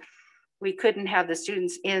year we couldn't have the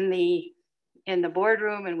students in the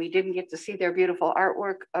boardroom, and we didn't get to see their beautiful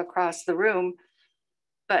artwork across the room.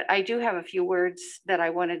 But I do have a few words that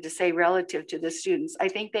I wanted to say relative to the students. I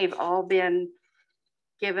think they've all been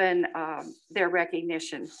given their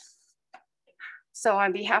recognition. So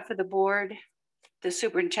on behalf of the board, the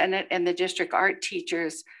superintendent, and the district art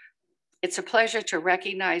teachers, it's a pleasure to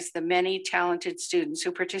recognize the many talented students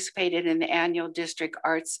who participated in the annual district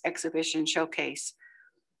arts exhibition showcase.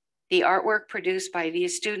 The artwork produced by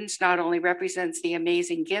these students not only represents the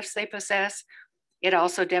amazing gifts they possess, it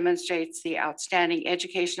also demonstrates the outstanding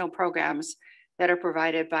educational programs that are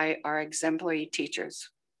provided by our exemplary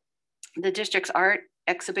teachers. The district's art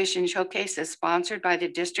exhibition showcase is sponsored by the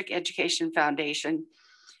District Education Foundation,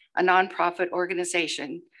 a nonprofit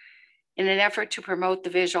organization, in an effort to promote the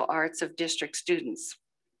visual arts of district students.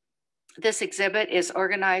 This exhibit is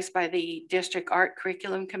organized by the District Art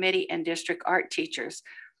Curriculum Committee and district art teachers.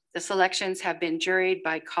 The selections have been juried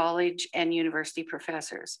by college and university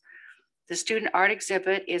professors. The student art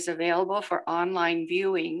exhibit is available for online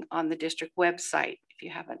viewing on the district website. If you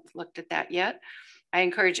haven't looked at that yet, I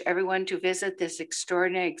encourage everyone to visit this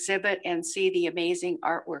extraordinary exhibit and see the amazing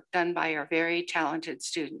artwork done by our very talented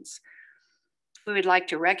students. We would like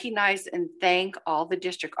to recognize and thank all the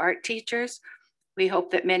district art teachers. We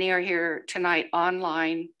hope that many are here tonight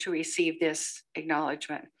online to receive this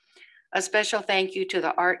acknowledgement. A special thank you to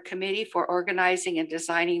the art committee for organizing and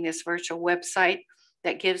designing this virtual website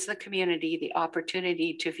that gives the community the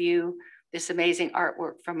opportunity to view this amazing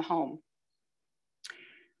artwork from home.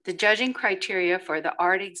 The judging criteria for the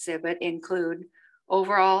art exhibit include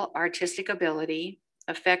overall artistic ability,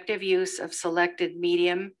 effective use of selected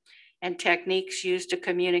medium and techniques used to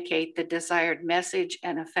communicate the desired message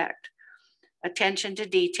and effect, attention to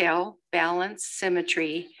detail, balance,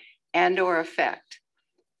 symmetry, and/or effect,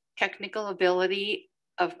 technical ability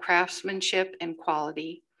of craftsmanship and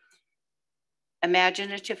quality,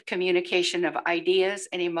 imaginative communication of ideas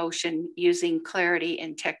and emotion using clarity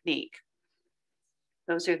and technique.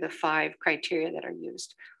 Those are the 5 criteria that are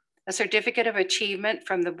used. A certificate of achievement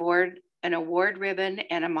from the board, an award ribbon,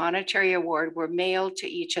 and a monetary award were mailed to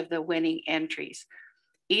each of the winning entries.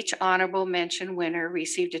 Each honorable mention winner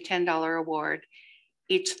received a $10 award.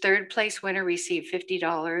 Each third place winner received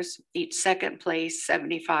 $50, each second place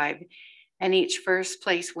 $75, and each first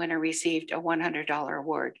place winner received a $100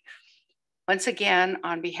 award. Once again,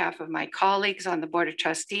 on behalf of my colleagues on the Board of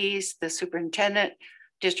Trustees, the superintendent,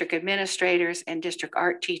 district administrators, and district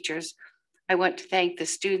art teachers, I want to thank the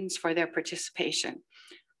students for their participation.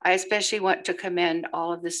 I especially want to commend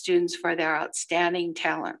all of the students for their outstanding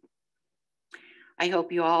talent. I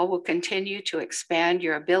hope you all will continue to expand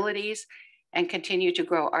your abilities and continue to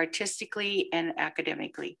grow artistically and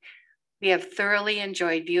academically. We have thoroughly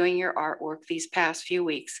enjoyed viewing your artwork these past few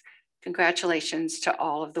weeks. Congratulations to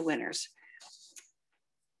all of the winners.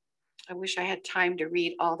 I wish I had time to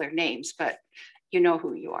read all their names, but you know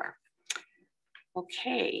who you are.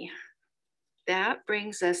 Okay, that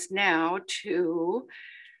brings us now to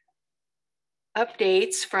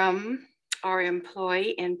updates from our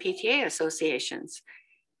employee and PTA associations.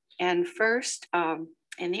 And first,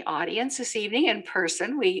 in the audience this evening in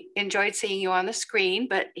person, we enjoyed seeing you on the screen,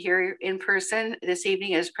 but here in person this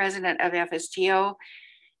evening is President of FSTO,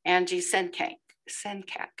 Angie Senkak,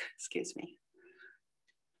 excuse me.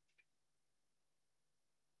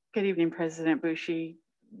 Good evening, President Bushi,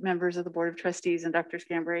 members of the Board of Trustees and Dr.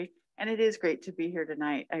 Scambray. And it is great to be here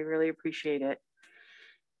tonight. I really appreciate it.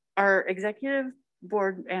 Our executive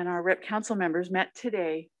board and our rep council members met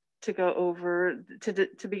today to go over,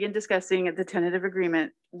 to begin discussing the tentative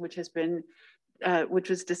agreement, which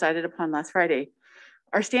was decided upon last Friday.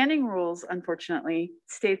 Our standing rules, unfortunately,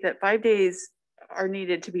 state that 5 days are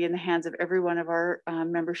needed to be in the hands of every one of our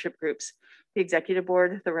membership groups, the executive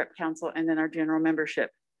board, the rep council, and then our general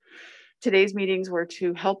membership. Today's meetings were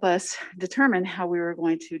to help us determine how we were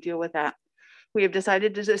going to deal with that. We have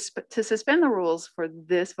decided to suspend the rules for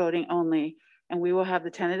this voting only, and we will have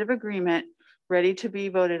the tentative agreement ready to be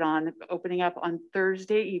voted on, opening up on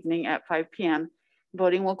Thursday evening at 5 p.m.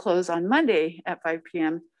 Voting will close on Monday at 5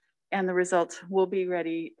 p.m. and the results will be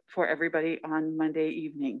ready for everybody on Monday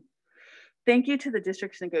evening. Thank you to the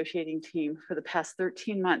district's negotiating team. For the past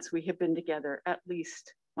 13 months, we have been together at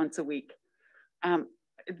least once a week.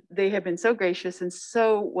 They have been so gracious and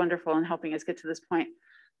so wonderful in helping us get to this point.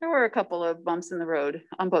 There were a couple of bumps in the road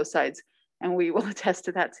on both sides, and we will attest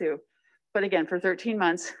to that too. But again, for 13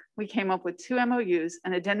 months, we came up with 2 MOUs,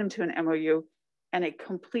 an addendum to an MOU, and a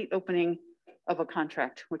complete opening of a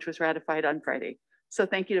contract, which was ratified on Friday. So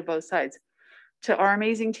thank you to both sides. To our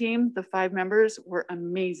amazing team, the 5 members were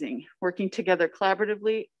amazing, working together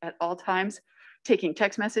collaboratively at all times, taking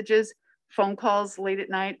text messages, phone calls late at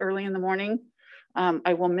night, early in the morning.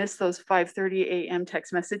 I will miss those 5:30 a.m.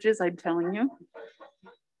 text messages, I'm telling you.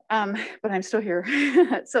 But I'm still here.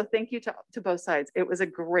 So thank you to both sides. It was a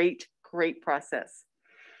great process.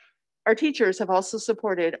 Our teachers have also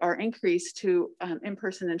supported our increase to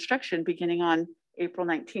in-person instruction beginning on April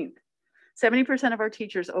 19th. 70% of our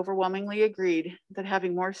teachers overwhelmingly agreed that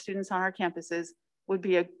having more students on our campuses would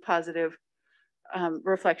be a positive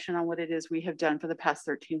reflection on what it is we have done for the past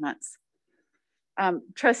 13 months.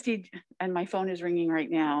 Trustee, and my phone is ringing right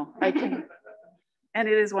now, and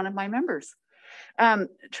it is one of my members.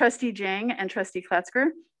 Trustee Jang and Trustee Klatzker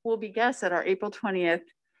will be guests at our April 20th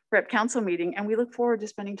Rep Council meeting, and we look forward to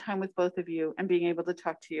spending time with both of you and being able to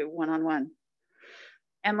talk to you one-on-one.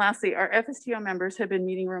 And lastly, our FSTO members have been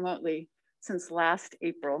meeting remotely since last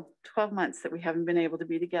April, 12 months that we haven't been able to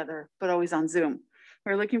be together, but always on Zoom.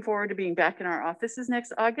 We're looking forward to being back in our offices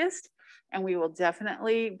next August, and we will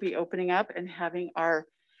definitely be opening up and having our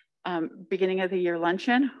beginning of the year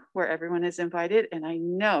luncheon where everyone is invited. And I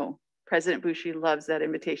know President Bushi loves that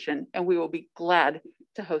invitation, and we will be glad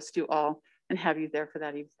to host you all and have you there for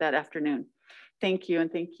that afternoon. Thank you,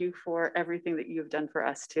 and thank you for everything that you've done for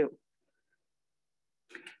us too.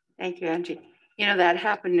 Thank you, Angie. You know, that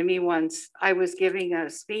happened to me once. I was giving a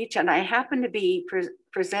speech and I happened to be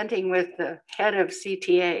presenting with the head of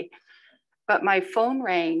CTA, but my phone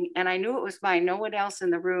rang and I knew it was mine. No one else in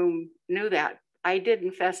the room knew that. I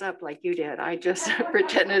didn't fess up like you did. I just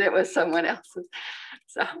pretended it was someone else's.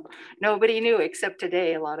 So nobody knew except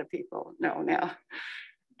today. A lot of people know now.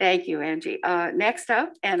 Thank you, Angie. Next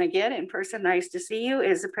up, and again in person, nice to see you,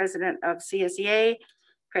 is the president of CSEA,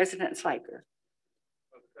 President Sliker.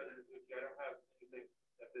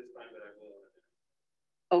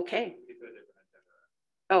 Okay.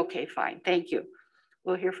 Okay, fine. Thank you.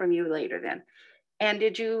 We'll hear from you later then. And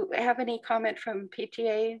did you have any comment from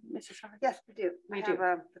PTA, Mrs. Howard? Yes, we do. We have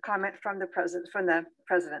a comment from the presidents.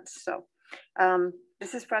 So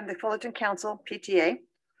this is from the Fullerton Council, PTA.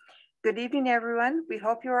 Good evening, everyone. We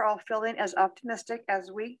hope you are all feeling as optimistic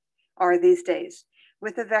as we are these days.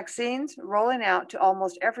 With the vaccines rolling out to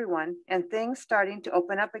almost everyone and things starting to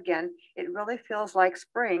open up again, it really feels like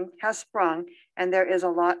spring has sprung and there is a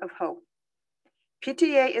lot of hope.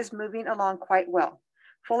 PTA is moving along quite well.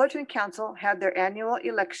 Fullerton Council had their annual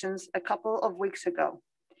elections a couple of weeks ago.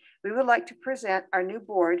 We would like to present our new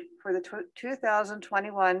board for the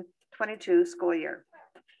 2021-22 school year.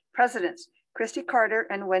 Presidents, Christy Carter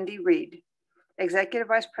and Wendy Reed. Executive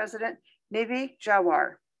Vice President, Nivi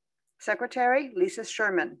Jawar. Secretary, Lisa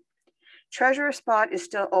Sherman. Treasurer spot is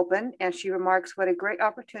still open, and she remarks what a great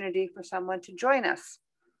opportunity for someone to join us.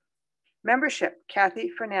 Membership, Kathy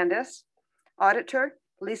Fernandez. Auditor,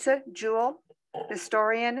 Lisa Jewell.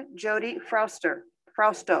 Historian, Jody Frausto.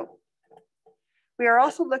 We are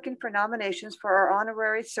also looking for nominations for our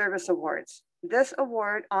Honorary Service Awards. This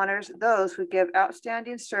award honors those who give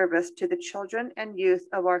outstanding service to the children and youth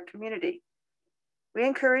of our community. We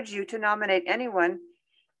encourage you to nominate anyone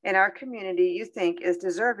in our community you think is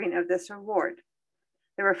deserving of this award.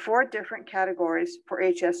 There are 4 different categories for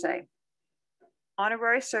HSA.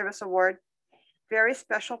 Honorary Service Award, Very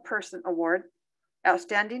Special Person Award,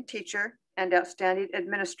 Outstanding Teacher, and Outstanding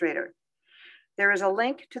Administrator. There is a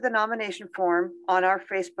link to the nomination form on our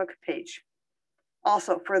Facebook page.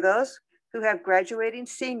 Also, for those who have graduating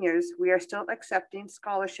seniors, we are still accepting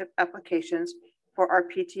scholarship applications for our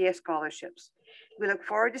PTA scholarships. We look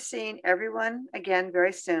forward to seeing everyone again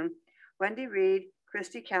very soon. Wendy Reed,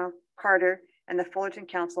 Christy Carter, and the Fullerton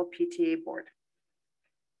Council PTA Board.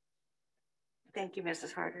 Thank you,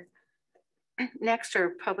 Mrs. Harder. Next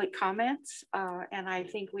are public comments, and I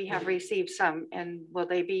think we have received some, and will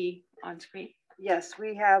they be on screen? Yes,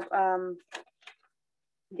 we have.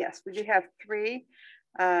 Yes, we do have 3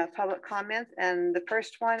 public comments, and the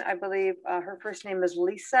first one, I believe, her first name is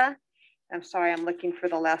Lisa. I'm sorry, I'm looking for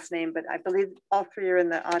the last name, but I believe all 3 are in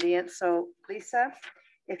the audience. So, Lisa,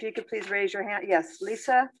 if you could please raise your hand. Yes,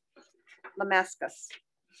 Lisa Lamascus.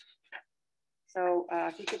 So,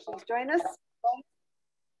 if you could please join us.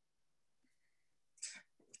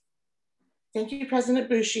 Thank you, President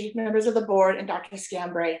Bushi, members of the board, and Dr.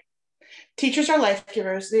 Scambray. Teachers are life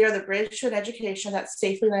givers. They are the bridge to an education that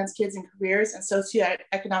safely lands kids in careers and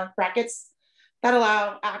socioeconomic brackets that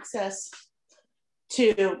allow access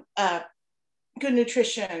to good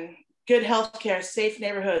nutrition, good healthcare, safe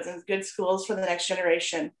neighborhoods, and good schools for the next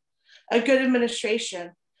generation. A good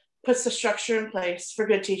administration puts the structure in place for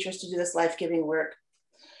good teachers to do this life-giving work.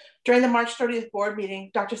 During the March 30th board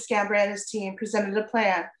meeting, Dr. Scambray and his team presented a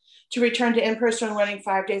plan to return to in-person learning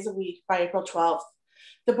 5 days a week by April 12th.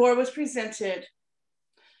 The board was presented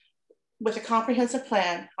with a comprehensive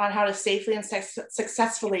plan on how to safely and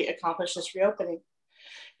successfully accomplish this reopening.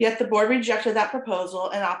 Yet the board rejected that proposal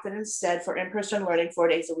and opted instead for in-person learning 4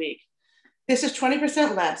 days a week. This is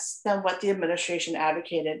 20% less than what the administration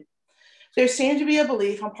advocated. There seemed to be a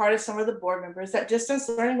belief on part of some of the board members that distance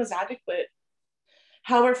learning was adequate.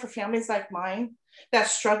 However, for families like mine that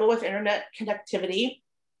struggle with internet connectivity,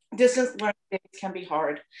 distance learning can be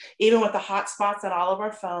hard, even with the hotspots on all of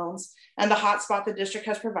our phones and the hotspot the district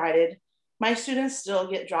has provided. My students still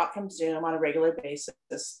get dropped from Zoom on a regular basis.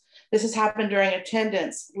 This has happened during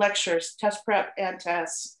attendance, lectures, test prep, and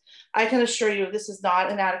tests. I can assure you this is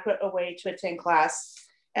not an adequate way to attend class,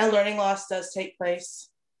 and learning loss does take place.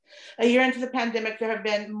 A year into the pandemic, there have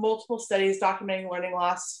been multiple studies documenting learning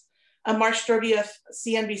loss. A March 30th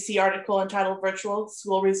CNBC article entitled "Virtual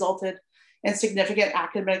School Resulted in Significant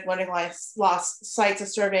Academic Learning Loss" cites a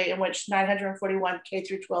survey in which 941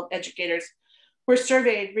 K-12 educators were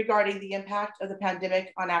surveyed regarding the impact of the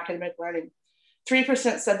pandemic on academic learning.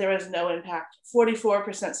 3% said there was no impact,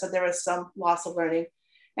 44% said there was some loss of learning,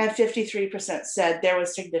 and 53% said there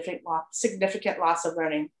was significant loss of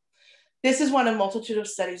learning. This is one of a multitude of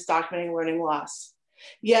studies documenting learning loss.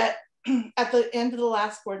 Yet, at the end of the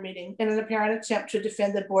last board meeting, in an apparent attempt to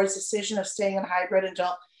defend the board's decision of staying in hybrid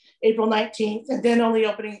until April 19th, and then only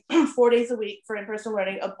opening 4 days a week for in-person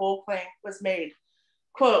learning, a bold claim was made.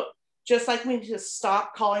 Quote, "Just like we need to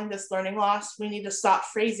stop calling this learning loss, we need to stop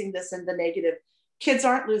phrasing this in the negative. Kids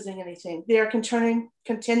aren't losing anything. They are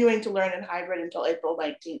continuing to learn in hybrid until April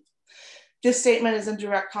 19th. This statement is in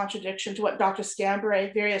direct contradiction to what Dr.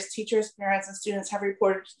 Scambray, various teachers, parents, and students have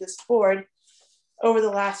reported to this board over the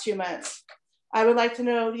last few months. I would like to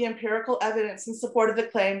know the empirical evidence in support of the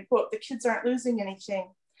claim, quote, "The kids aren't losing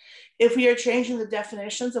anything." If we are changing the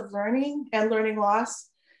definitions of learning and learning loss,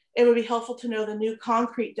 it would be helpful to know the new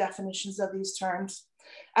concrete definitions of these terms.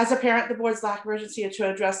 As a parent, the board's lack of urgency to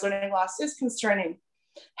address learning loss is concerning.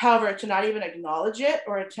 However, to not even acknowledge it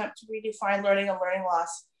or attempt to redefine learning and learning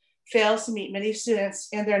loss fails to meet many students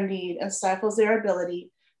in their need and stifles their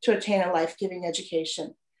ability to attain a life-giving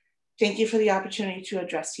education. Thank you for the opportunity to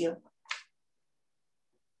address you.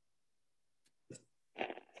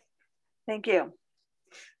 Thank you.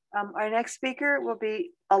 Our next speaker will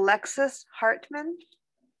be Alexis Hartman.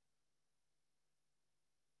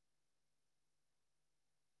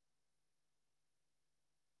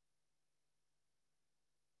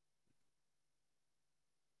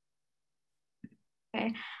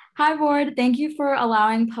 Okay. Hi board, thank you for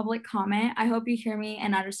allowing public comment. I hope you hear me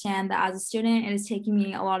and understand that as a student, it is taking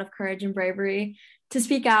me a lot of courage and bravery to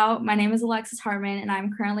speak out. My name is Alexis Hartman and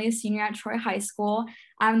I'm currently a senior at Troy High School.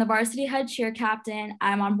 I'm the varsity head cheer captain.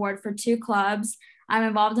 I'm on board for 2 clubs. I'm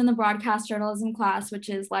involved in the broadcast journalism class, which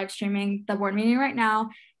is live streaming the board meeting right now.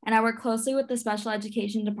 And I work closely with the special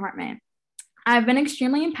education department. I've been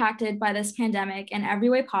extremely impacted by this pandemic in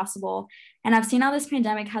every way possible, and I've seen how this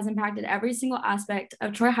pandemic has impacted every single aspect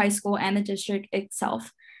of Troy High School and the district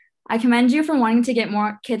itself. I commend you for wanting to get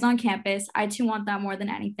more kids on campus. I too want that more than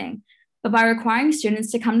anything. But by requiring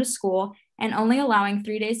students to come to school and only allowing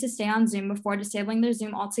 3 days to stay on Zoom before disabling their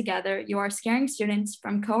Zoom altogether, you are scaring students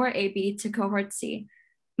from cohort AB to cohort C.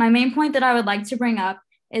 My main point that I would like to bring up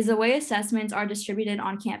is the way assessments are distributed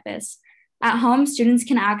on campus. At home, students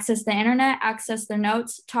can access the internet, access their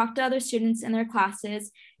notes, talk to other students in their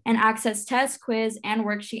classes, and access test, quiz, and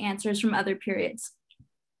worksheet answers from other periods.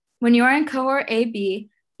 When you are in cohort A/B,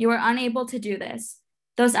 you are unable to do this.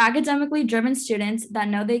 Those academically driven students that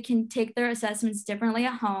know they can take their assessments differently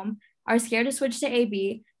at home are scared to switch to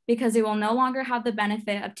AB because they will no longer have the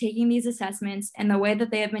benefit of taking these assessments in the way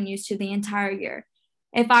that they have been used to the entire year.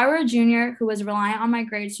 If I were a junior who was reliant on my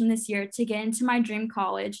grades from this year to get into my dream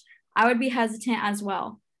college, I would be hesitant as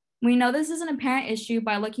well. We know this is an apparent issue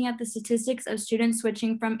by looking at the statistics of students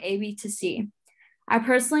switching from AB to C. I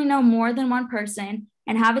personally know more than one person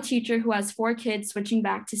and have a teacher who has 4 kids switching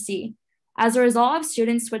back to C. As a result of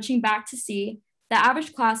students switching back to C, the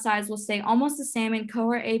average class size will stay almost the same in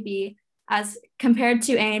cohort AB as compared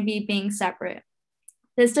to A and B being separate.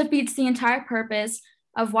 This defeats the entire purpose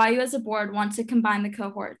of why you as a board want to combine the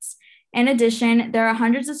cohorts. In addition, there are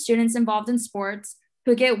hundreds of students involved in sports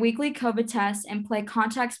who get weekly COVID tests and play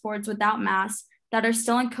contact sports without masks that are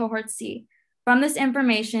still in cohort C. From this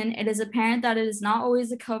information, it is apparent that it is not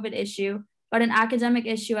always a COVID issue, but an academic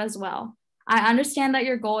issue as well. I understand that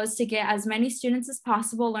your goal is to get as many students as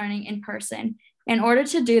possible learning in person. In order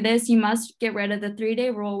to do this, you must get rid of the 3-day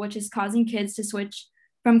rule, which is causing kids to switch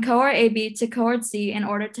from cohort AB to cohort C in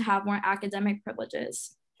order to have more academic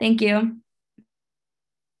privileges. Thank you.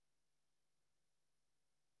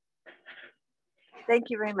 Thank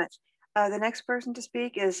you very much. The next person to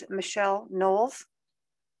speak is Michelle Knowles.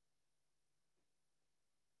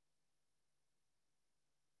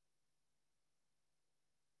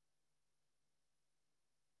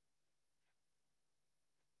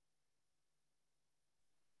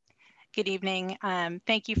 Good evening.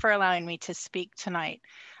 Thank you for allowing me to speak tonight.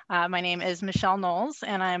 My name is Michelle Knowles,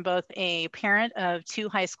 and I'm both a parent of 2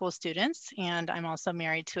 high school students, and I'm also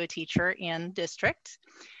married to a teacher in district.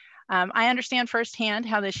 I understand firsthand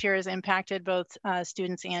how this year has impacted both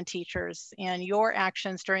students and teachers, and your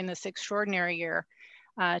actions during this extraordinary year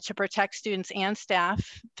to protect students and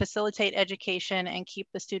staff, facilitate education, and keep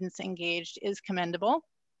the students engaged is commendable,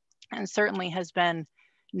 and certainly has been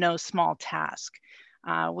no small task.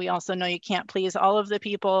 We also know you can't please all of the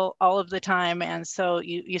people all of the time, and so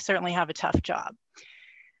you certainly have a tough job.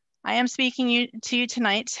 I am speaking to you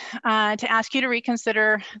tonight to ask you to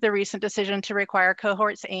reconsider the recent decision to require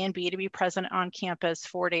cohorts A and B to be present on campus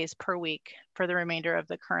 4 days per week for the remainder of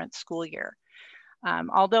the current school year.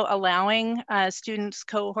 Although allowing students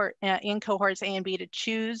in cohorts A and B to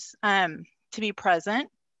choose to be present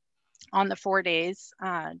on the 4 days,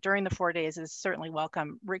 during the 4 days is certainly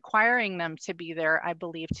welcome. Requiring them to be there, I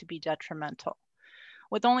believe, to be detrimental.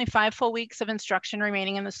 With only 5 full weeks of instruction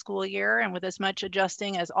remaining in the school year, and with as much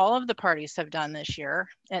adjusting as all of the parties have done this year,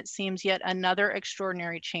 it seems yet another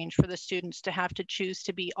extraordinary change for the students to have to choose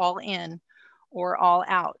to be all in or all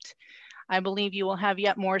out. I believe you will have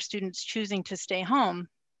yet more students choosing to stay home,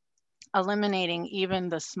 eliminating even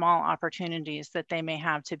the small opportunities that they may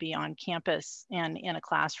have to be on campus and in a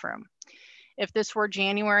classroom. If this were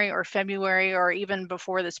January or February or even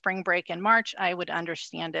before the spring break in March, I would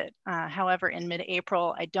understand it. However, in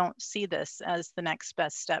mid-April, I don't see this as the next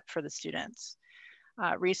best step for the students.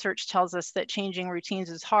 Research tells us that changing routines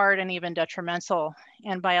is hard and even detrimental.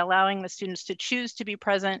 And by allowing the students to choose to be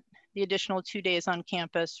present the additional 2 days on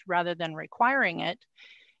campus rather than requiring it,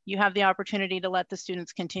 you have the opportunity to let the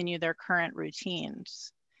students continue their current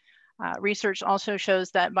routines. Research also shows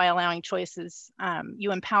that by allowing choices,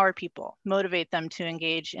 you empower people, motivate them to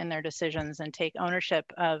engage in their decisions and take ownership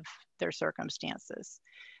of their circumstances.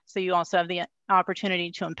 So you also have the opportunity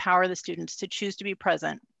to empower the students to choose to be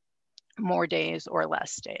present more days or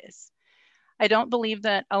less days. I don't believe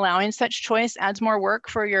that allowing such choice adds more work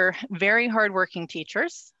for your very hardworking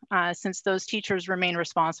teachers, since those teachers remain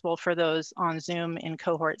responsible for those on Zoom in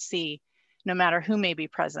cohort C, no matter who may be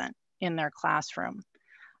present in their classroom.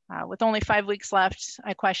 With only 5 weeks left,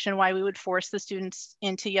 I question why we would force the students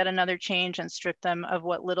into yet another change and strip them of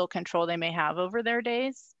what little control they may have over their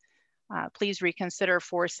days. Please reconsider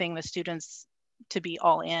forcing the students to be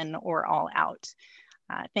all in or all out.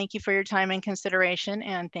 Thank you for your time and consideration,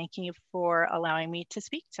 and thank you for allowing me to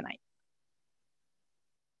speak tonight.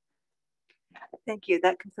 Thank you.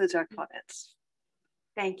 That concludes our comments.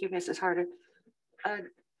 Thank you, Mrs. Harder.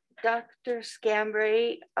 Dr.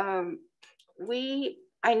 Scambray,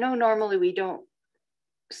 I know normally we don't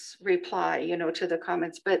reply, to the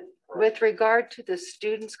comments, but with regard to the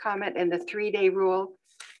students' comment and the 3-day rule,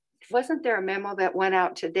 wasn't there a memo that went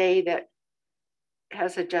out today that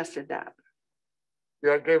has adjusted that?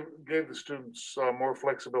 Yeah, it gave the students more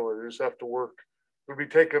flexibility. They just have to work. It would be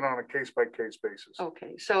taken on a case-by-case basis.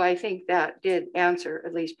 Okay, so I think that did answer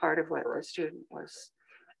at least part of what the student was.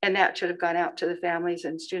 And that should have gone out to the families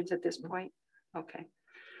and students at this point? Okay,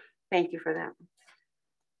 thank you for that.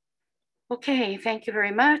 Okay, thank you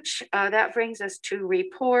very much. That brings us to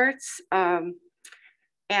reports. And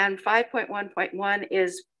 5.1.1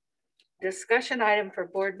 is discussion item for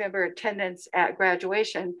board member attendance at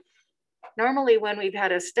graduation. Normally, when we've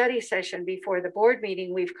had a study session before the board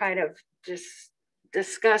meeting, we've kind of just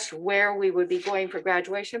discussed where we would be going for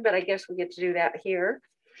graduation, but I guess we get to do that here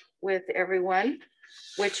with everyone,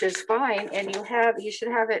 which is fine. And you should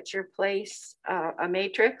have at your place a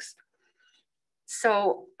matrix.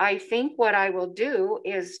 So I think what I will do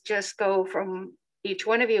is just go from each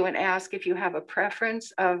one of you and ask if you have a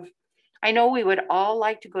preference of, I know we would all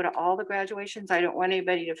like to go to all the graduations. I don't want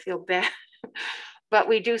anybody to feel bad, but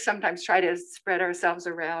we do sometimes try to spread ourselves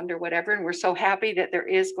around or whatever. And we're so happy that there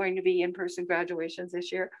is going to be in-person graduations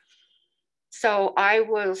this year. So I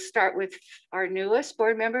will start with our newest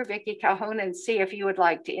board member, Vicki Calhoun, and see if you would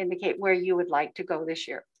like to indicate where you would like to go this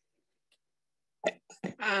year.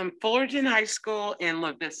 Fullerton High School and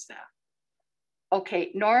La Vista.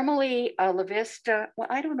 Okay, normally La Vista, well,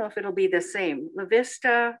 I don't know if it'll be the same. La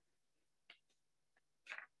Vista.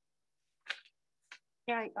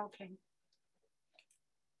 Yeah, okay.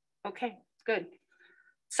 Okay, good.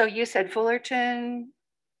 So you said Fullerton.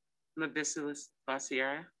 La Vista, La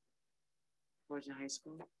Sierra. Fullerton High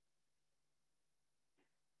School.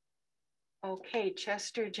 Okay,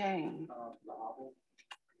 Chester Jane.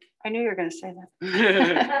 I knew you were going to say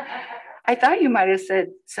that. I thought you might have said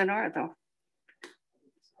Sonora though.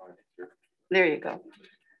 There you go.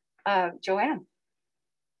 Joanne.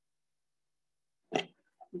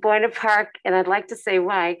 Buena Park, and I'd like to say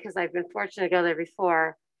why, because I've been fortunate to go there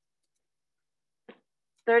before.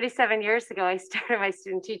 37 years ago, I started my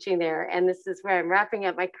student teaching there, and this is where I'm wrapping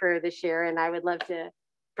up my career this year, and I would love to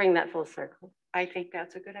bring that full circle. I think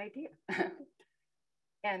that's a good idea.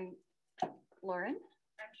 And Lauren?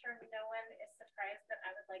 I'm sure no one is surprised that I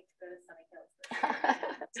would like to go to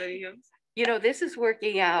Sunny Hills. You know, this is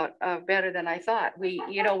working out better than I thought. We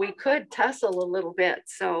could tussle a little bit.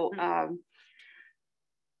 So,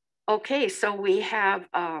 okay, so we have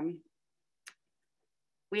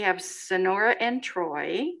Sonora and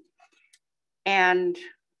Troy, and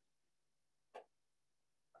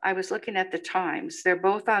I was looking at the times. They're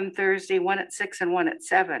both on Thursday, one at 6 and one at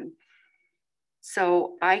 7.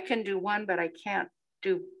 So I can do one, but I can't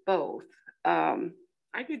do both. I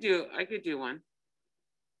could do one.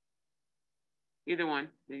 Either one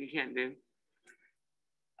that you can't do.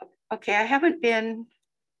 Okay, I haven't been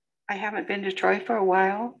to Troy for a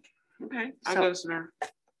while. Okay, I'll go to Sonora.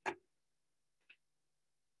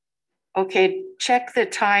 Okay, check the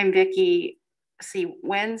time, Vicki. See,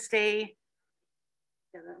 Wednesday.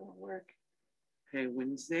 Yeah, that won't work. Okay,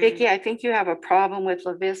 Wednesday. Vicki, I think you have a problem with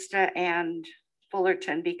La Vista and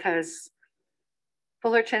Fullerton because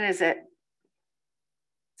Fullerton is at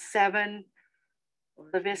 7.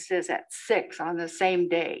 La Vista is at 6 on the same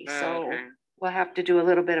day. So okay. We'll have to do a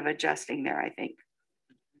little bit of adjusting there, I think.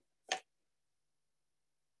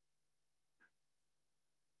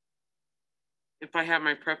 If I have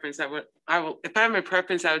my preference, I would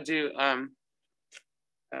do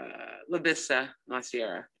La Vista, La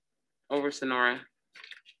Sierra over Sonora.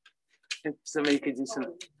 If somebody could do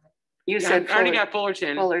some. You said I already got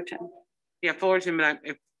Fullerton. Fullerton. Yeah, Fullerton, but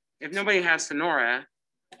if nobody has Sonora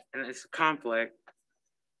and it's a conflict,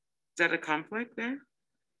 is that a conflict there?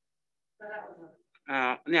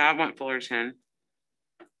 Yeah, I want Fullerton.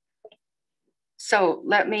 So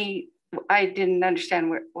I didn't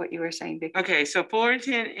understand what you were saying, Vicki. Okay, so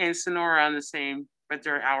Fullerton and Sonora on the same, but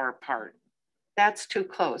they're an hour apart. That's too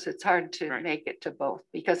close. It's hard to make it to both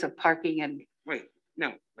because of parking and. Wait. I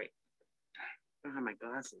don't have my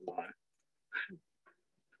glasses on.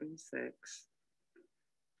 26,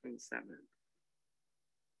 27.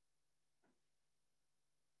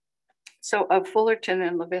 So of Fullerton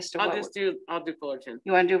and La Vista. I'll do Fullerton.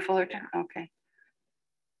 You want to do Fullerton? Yeah. Okay.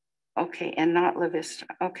 Okay, and not La Vista.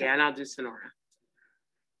 Okay. Yeah, and I'll do Sonora.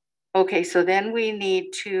 Okay, so then we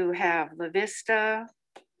need to have La Vista,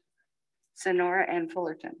 Sonora, and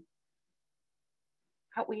Fullerton.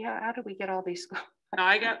 How did we get all these? No,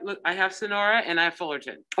 I have Sonora and I have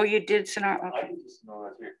Fullerton. Oh, you did Sonora. Okay.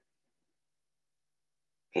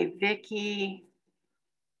 Okay, Vicki.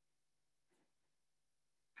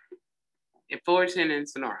 Yeah, Fullerton and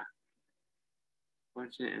Sonora.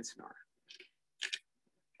 Fullerton and Sonora.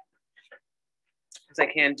 Because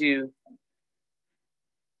I can't do,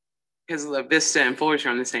 because La Vista and Fullerton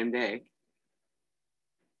are on the same day.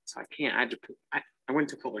 So I can't, I went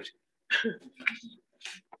to Fullerton.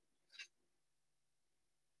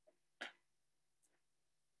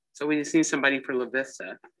 So we just need somebody for La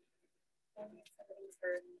Vista.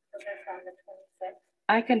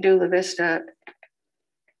 I can do La Vista.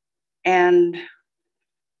 and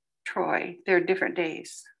Troy. They're different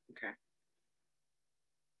days. Okay.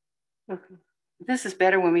 Okay. This is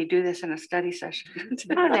better when we do this in a study session.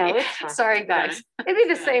 Oh, no, it's fine. Sorry, guys. It'd be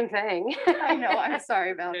the same thing. I know, I'm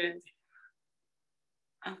sorry about this.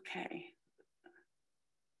 Okay.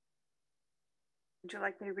 Would you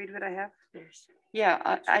like me to read what I have?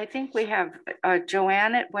 Yeah, I think we have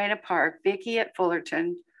Joanne at Buena Park, Vicky at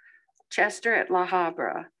Fullerton, Chester at La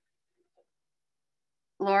Habra,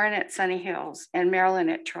 Lauren at Sunny Hills, and Marilyn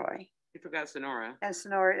at Troy. You forgot Sonora. And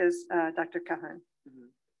Sonora is Dr. Cahan.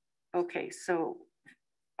 Okay, so,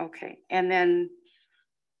 okay, and then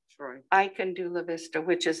Troy. I can do La Vista,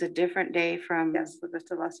 which is a different day from. Yes, La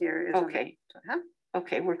Vista La Sierra is. Okay.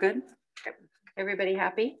 Okay, we're good. Everybody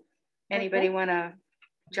happy? Anybody want to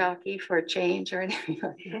jockey for a change or anything?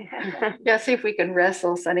 Yeah, see if we can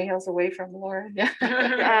wrestle Sunny Hills away from Lauren.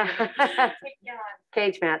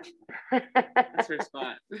 Cage match. That's her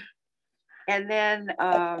spot. And then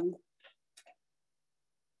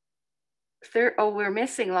we're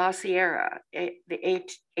missing La Sierra, the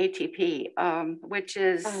ATP, which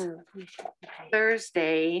is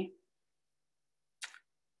Thursday.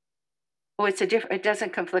 Oh, it's a different, it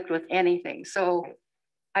doesn't conflict with anything. So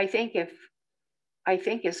I think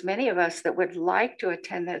as many of us that would like to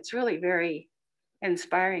attend that, it's really very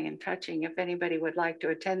inspiring and touching if anybody would like to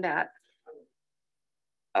attend that.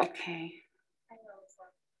 Okay.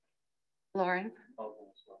 Lauren?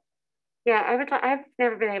 Yeah, I've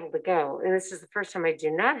never been able to go, and this is the first time I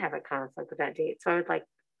do not have a conflict with that date. So I would like,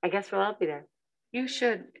 I guess we'll all be there. You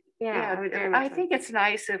should. Yeah, I think it's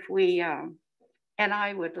nice if we, and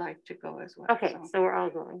I would like to go as well. Okay, so we're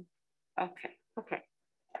all going. Okay. Okay.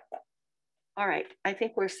 All right, I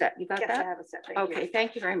think we're set. You got Yes, that? I have it set. Thank Okay, you.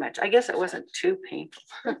 thank you very much. I guess it wasn't too painful.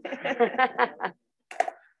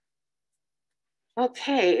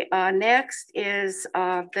 Okay, next is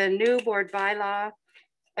the new board bylaw.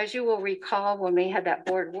 As you will recall, when we had that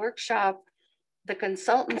board workshop, the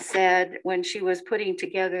consultant said when she was putting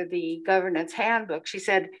together the governance handbook, she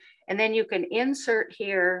said, and then you can insert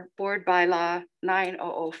here board bylaw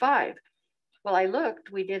 9005. Well, I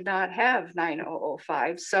looked, we did not have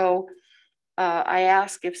 9005. So I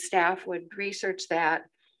asked if staff would research that.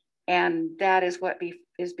 And that is what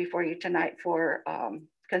is before you tonight for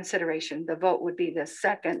consideration. The vote would be the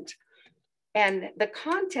second. And the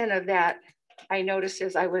content of that, I noticed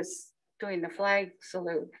as I was doing the flag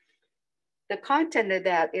salute, the content of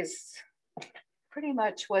that is pretty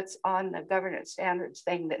much what's on the governance standards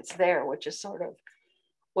thing that's there, which is sort of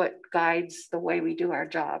what guides the way we do our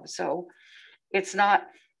job. So it's not,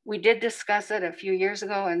 we did discuss it a few years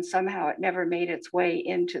ago and somehow it never made its way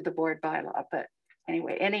into the board bylaw. But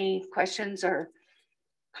anyway, any questions or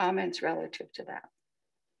comments relative to that?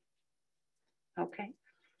 Okay.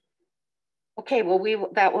 Okay, well,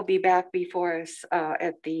 that will be back before us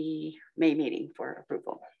at the May meeting for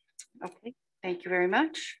approval. Okay, thank you very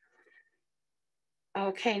much.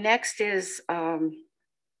 Okay, next is the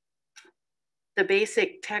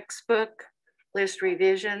basic textbook list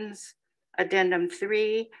revisions, addendum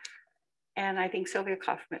 3, and I think Sylvia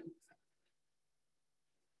Kaufman.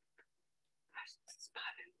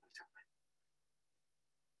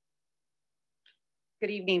 Good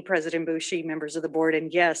evening, President Bushi, members of the board,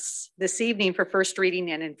 and yes, this evening for first reading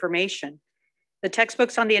and information. The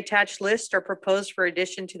textbooks on the attached list are proposed for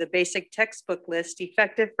addition to the basic textbook list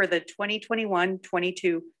effective for the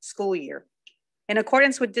 2021-22 school year. In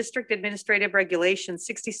accordance with District Administrative Regulation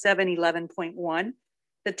 6711.1,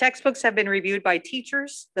 the textbooks have been reviewed by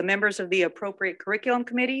teachers. The members of the appropriate curriculum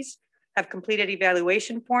committees have completed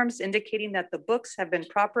evaluation forms indicating that the books have been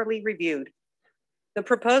properly reviewed. The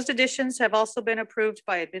proposed additions have also been approved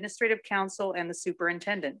by Administrative Council and the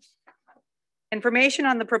Superintendent. Information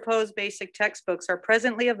on the proposed basic textbooks are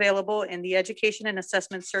presently available in the Education and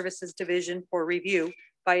Assessment Services Division for review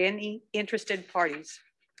by any interested parties.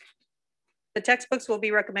 The textbooks will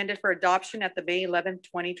be recommended for adoption at the May 11,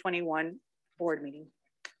 2021 board meeting.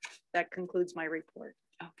 That concludes my report.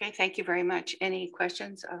 Okay, thank you very much. Any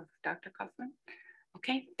questions of Dr. Kaufman?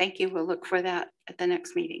 Okay, thank you. We'll look for that at the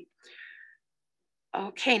next meeting.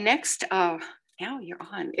 Okay, next, now you're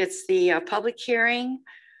on. It's the public hearing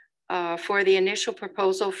for the initial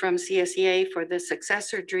proposal from CSEA for the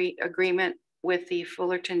successor agreement with the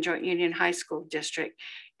Fullerton Joint Union High School District.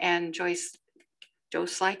 And Joe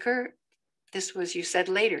Sliker, this was, you said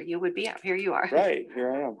later you would be out. Here you are. Right,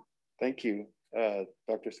 here I am. Thank you,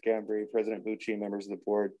 Dr. Scambray, President Bucci, members of the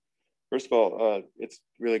board. First of all, it's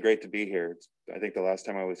really great to be here. I think the last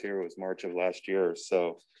time I was here was March of last year.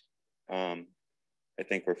 So I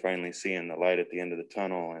think we're finally seeing the light at the end of the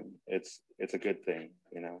tunnel, and it's a good thing,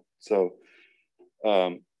 you know. So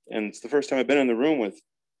And it's the first time I've been in the room with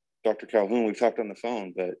Dr. Calhoun. We've talked on the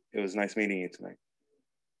phone, but it was nice meeting you tonight.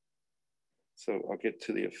 So I'll get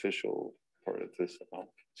to the official part of this. Oh,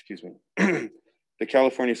 excuse me. The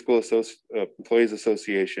California School Employees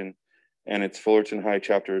Association and its Fullerton High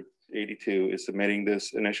Chapter 82 is submitting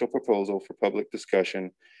this initial proposal for public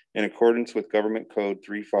discussion in accordance with Government Code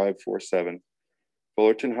 3547.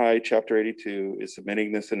 Fullerton High Chapter 82 is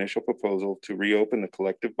submitting this initial proposal to reopen the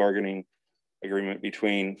collective bargaining agreement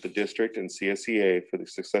between the district and CSEA for the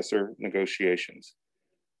successor negotiations.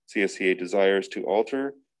 CSEA desires to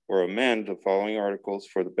alter or amend the following articles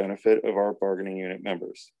for the benefit of our bargaining unit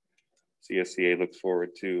members. CSEA looks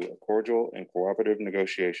forward to a cordial and cooperative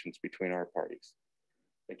negotiations between our parties.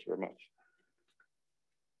 Thank you very much.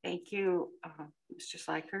 Thank you, Mr.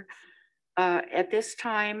 Sliker. At this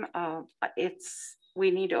time,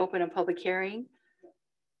 we need to open a public hearing.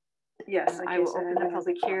 Yes, I will open the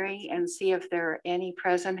public hearing and see if there are any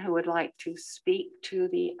present who would like to speak to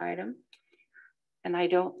the item. And I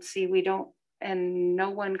don't see, and no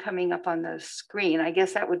one coming up on the screen. I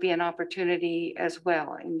guess that would be an opportunity as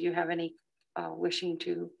well. And do you have any wishing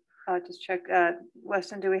to? Just check.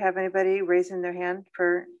 Weston, do we have anybody raising their hand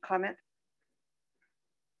for comment?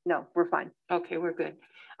 No, we're fine. Okay, we're good.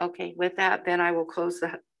 Okay, with that, then I will close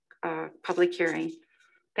the public hearing.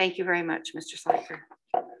 Thank you very much, Mr. Sliker.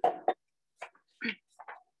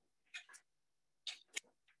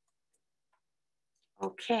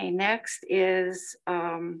 Okay, next is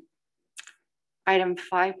item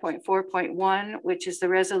 5.4.1, which is the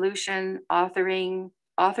resolution authorizing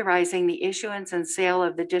the issuance and sale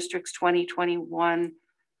of the district's 2021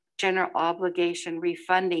 general obligation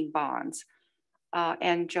refunding bonds.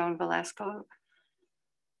 And Joan Velasco.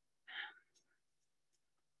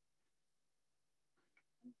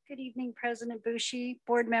 Good evening, President Bushi,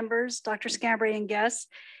 board members, Dr. Scambray, and guests.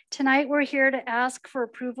 Tonight, we're here to ask for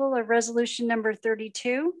approval of resolution number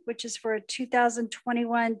 32, which is for a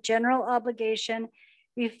 2021 general obligation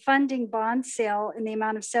refunding bond sale in the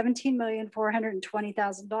amount of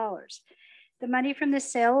 $17,420,000. The money from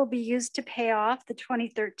this sale will be used to pay off the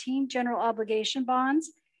 2013 general obligation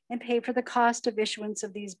bonds and pay for the cost of issuance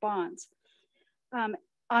of these bonds. On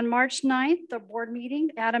March 9th, the board meeting,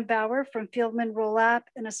 Adam Bauer from Fieldman Rollap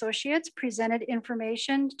and Associates presented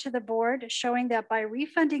information to the board showing that by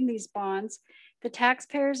refunding these bonds, the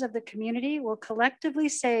taxpayers of the community will collectively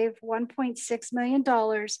save $1.6 million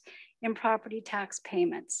in property tax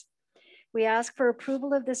payments. We ask for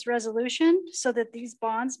approval of this resolution so that these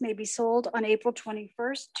bonds may be sold on April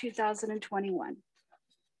 21st, 2021.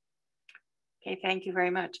 Okay, thank you very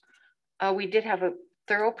much. We did have a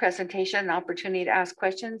thorough presentation, an opportunity to ask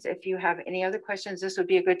questions. If you have any other questions, this would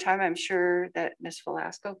be a good time. I'm sure that Ms.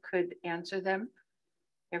 Velasco could answer them.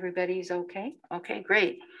 Everybody's okay? Okay,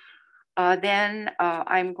 great. Then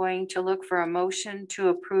I'm going to look for a motion to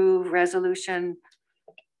approve resolution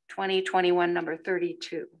 2021 number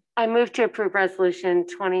 32. I move to approve resolution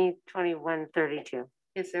 2021-32.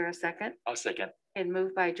 Is there a second? I'll second. And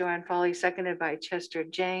moved by Joanne Foley, seconded by Chester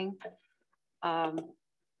Jang.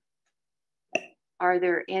 Are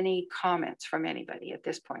there any comments from anybody at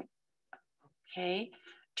this point? Okay,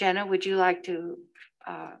 Jenna, would you like to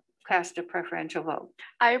cast a preferential vote?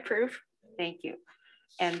 I approve. Thank you.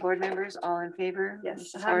 And board members, all in favor?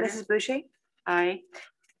 Yes. Mrs. Mrs. Bushi? Aye.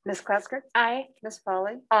 Ms. Klasker? Aye. Ms.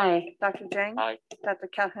 Foley? Aye. Dr. Jang? Aye. Dr.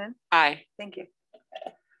 Calhoun? Aye. Thank you.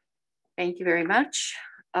 Thank you very much.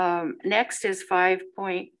 Next is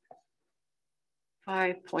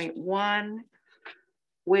 5.5.1,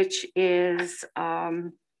 which is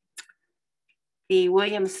the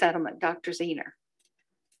Williams settlement. Dr. Zener.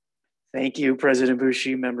 Thank you, President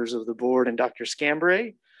Bushi, members of the board, and Dr.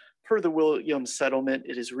 Scambray. Per the Williams settlement,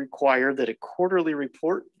 it is required that a quarterly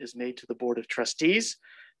report is made to the Board of Trustees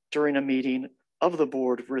during a meeting of the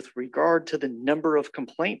board with regard to the number of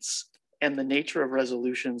complaints and the nature of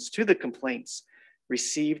resolutions to the complaints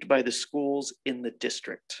received by the schools in the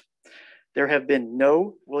district. There have been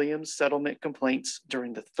no Williams settlement complaints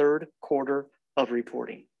during the third quarter of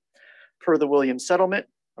reporting. Per the Williams settlement,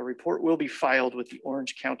 a report will be filed with the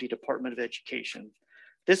Orange County Department of Education.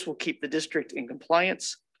 This will keep the district in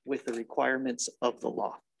compliance with the requirements of the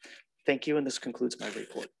law. Thank you, and this concludes my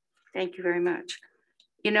report. Thank you very much.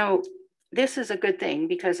 You know, this is a good thing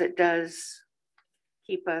because it does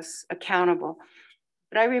keep us accountable.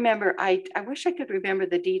 But I remember, I wish I could remember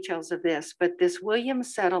the details of this, but this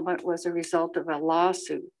Williams settlement was a result of a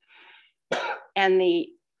lawsuit. And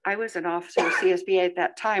I was an officer of CSBA at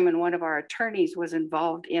that time, and one of our attorneys was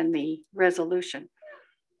involved in the resolution.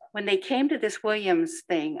 When they came to this Williams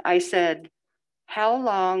thing, I said, how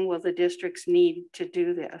long will the districts need to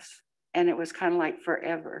do this? and it was kind of like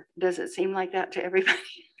forever. Does it seem like that to everybody?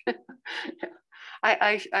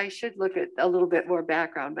 I should look at a little bit more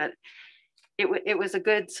background, but it was a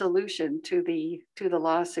good solution to the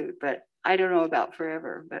lawsuit, but I don't know about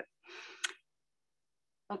forever. But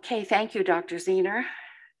okay, thank you, Dr. Zener.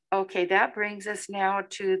 Okay, that brings us now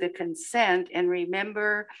to the consent, and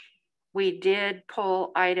remember, we did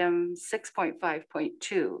pull item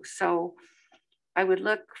 6.5.2. So I would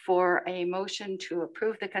look for a motion to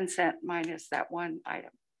approve the consent minus that one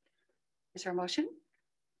item. Is there a motion?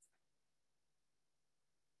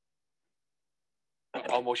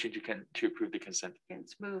 I'll motion to approve the consent.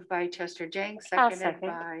 It's moved by Chester Jang, I'll seconded second.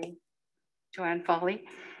 by Joanne Foley.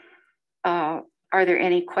 Are there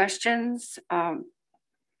any questions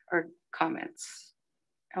or comments?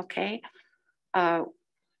 Okay.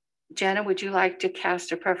 Jenna, would you like to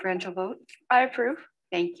cast a preferential vote? I approve.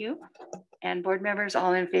 Thank you. And board members,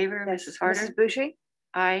 all in favor? Yes. Mrs. Harder? Mrs. Bushey?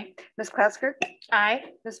 Aye. Ms. Klasker? Aye.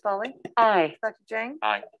 Ms. Foley? Aye. Dr. Jang?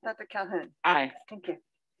 Aye. Dr. Calhoun? Aye. Thank you.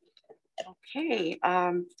 Okay,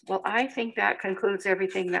 well, I think that concludes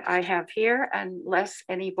everything that I have here, unless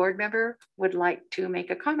any board member would like to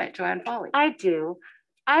make a comment. Joanne Foley. I do.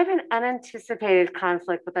 I have an unanticipated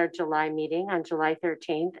conflict with our July meeting on July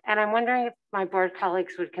 13th, and I'm wondering if my board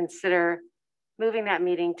colleagues would consider moving that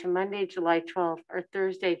meeting to Monday, July 12th or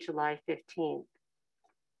Thursday, July 15th.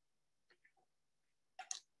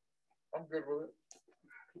 I'm good with it.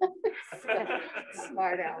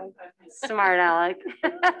 Smart Alec. Smart Alec.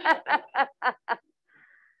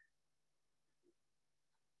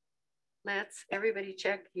 Let's everybody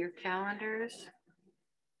check your calendars.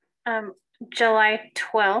 July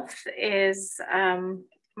 12th is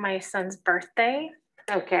my son's birthday.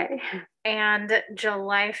 Okay. And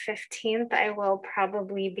July 15th, I will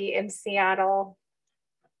probably be in Seattle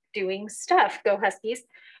doing stuff. Go Huskies.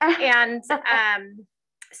 And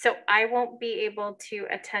so I won't be able to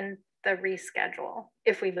attend the reschedule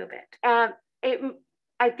if we move it.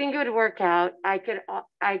 I think it would work out. I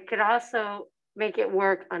could also make it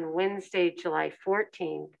work on Wednesday, July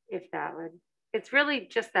 14th, if that would. It's really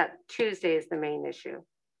just that Tuesday is the main issue.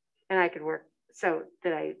 And I could work so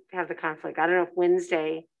that I have the conflict. I don't know if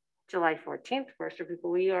Wednesday, July 14th works for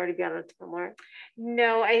people. We already got it somewhere.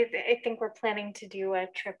 No, I think we're planning to do a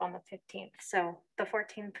trip on the 15th. So the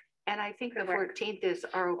 14th. And I think the 14th is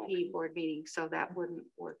ROP board meeting, so that wouldn't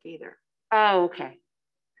work either. Oh, okay.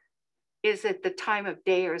 Is it the time of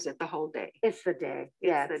day or is it the whole day? It's the day.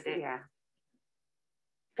 Yeah, it's the day. Yeah.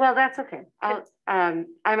 Well, that's okay. I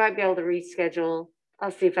might be able to reschedule.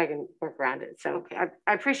 I'll see if I can work around it. So okay.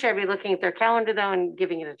 I appreciate everybody looking at their calendar though and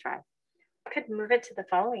giving it a try. Could move it to the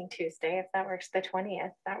following Tuesday if that works, the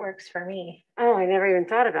 20th. That works for me. Oh, I never even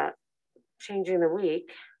thought about changing the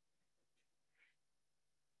week.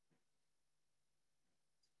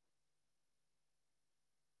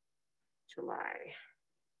 July.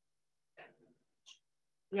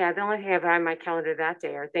 Yeah, the only thing I have on my calendar that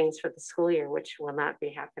day are things for the school year, which will not be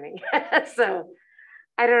happening. So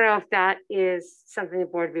I don't know if that is something the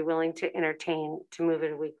board would be willing to entertain to move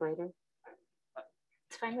it a week later.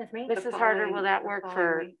 It's fine with me. Mrs. Harder, will that work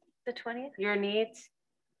for the 20th? Your needs?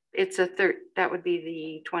 It's a third, that would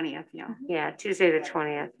be the 20th, yeah. Yeah, Tuesday the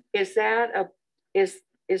 20th. Is that is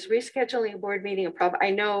rescheduling a board meeting a problem?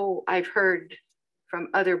 I know I've heard from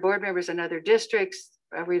other board members in other districts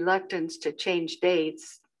a reluctance to change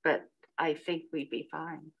dates, but I think we'd be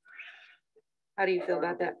fine. How do you feel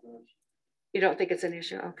about that? You don't think it's an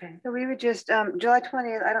issue? Okay. So we would just, July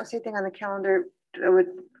 20th, I don't see anything on the calendar that would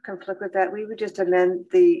conflict with that. We would just amend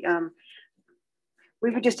the,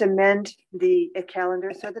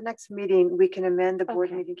 calendar. So the next meeting, we can amend the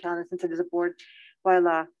board meeting calendar since it is a board by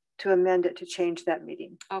law to amend it to change that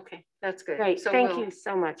meeting. Okay, that's good. Great, So thank you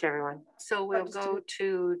so much, everyone. So we'll go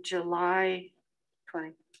to July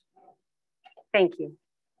 20th. Thank you.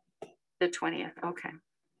 The 20th, okay.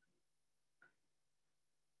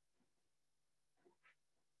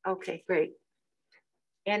 Okay, great.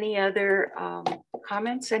 Any other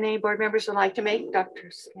comments any board members would like to make?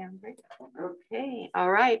 Dr. Scambray? Okay,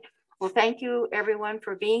 all right. Well, thank you everyone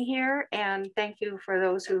for being here, and thank you for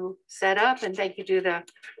those who set up, and thank you to the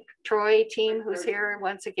Troy team who's here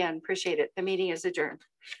once again. Appreciate it. The meeting is adjourned.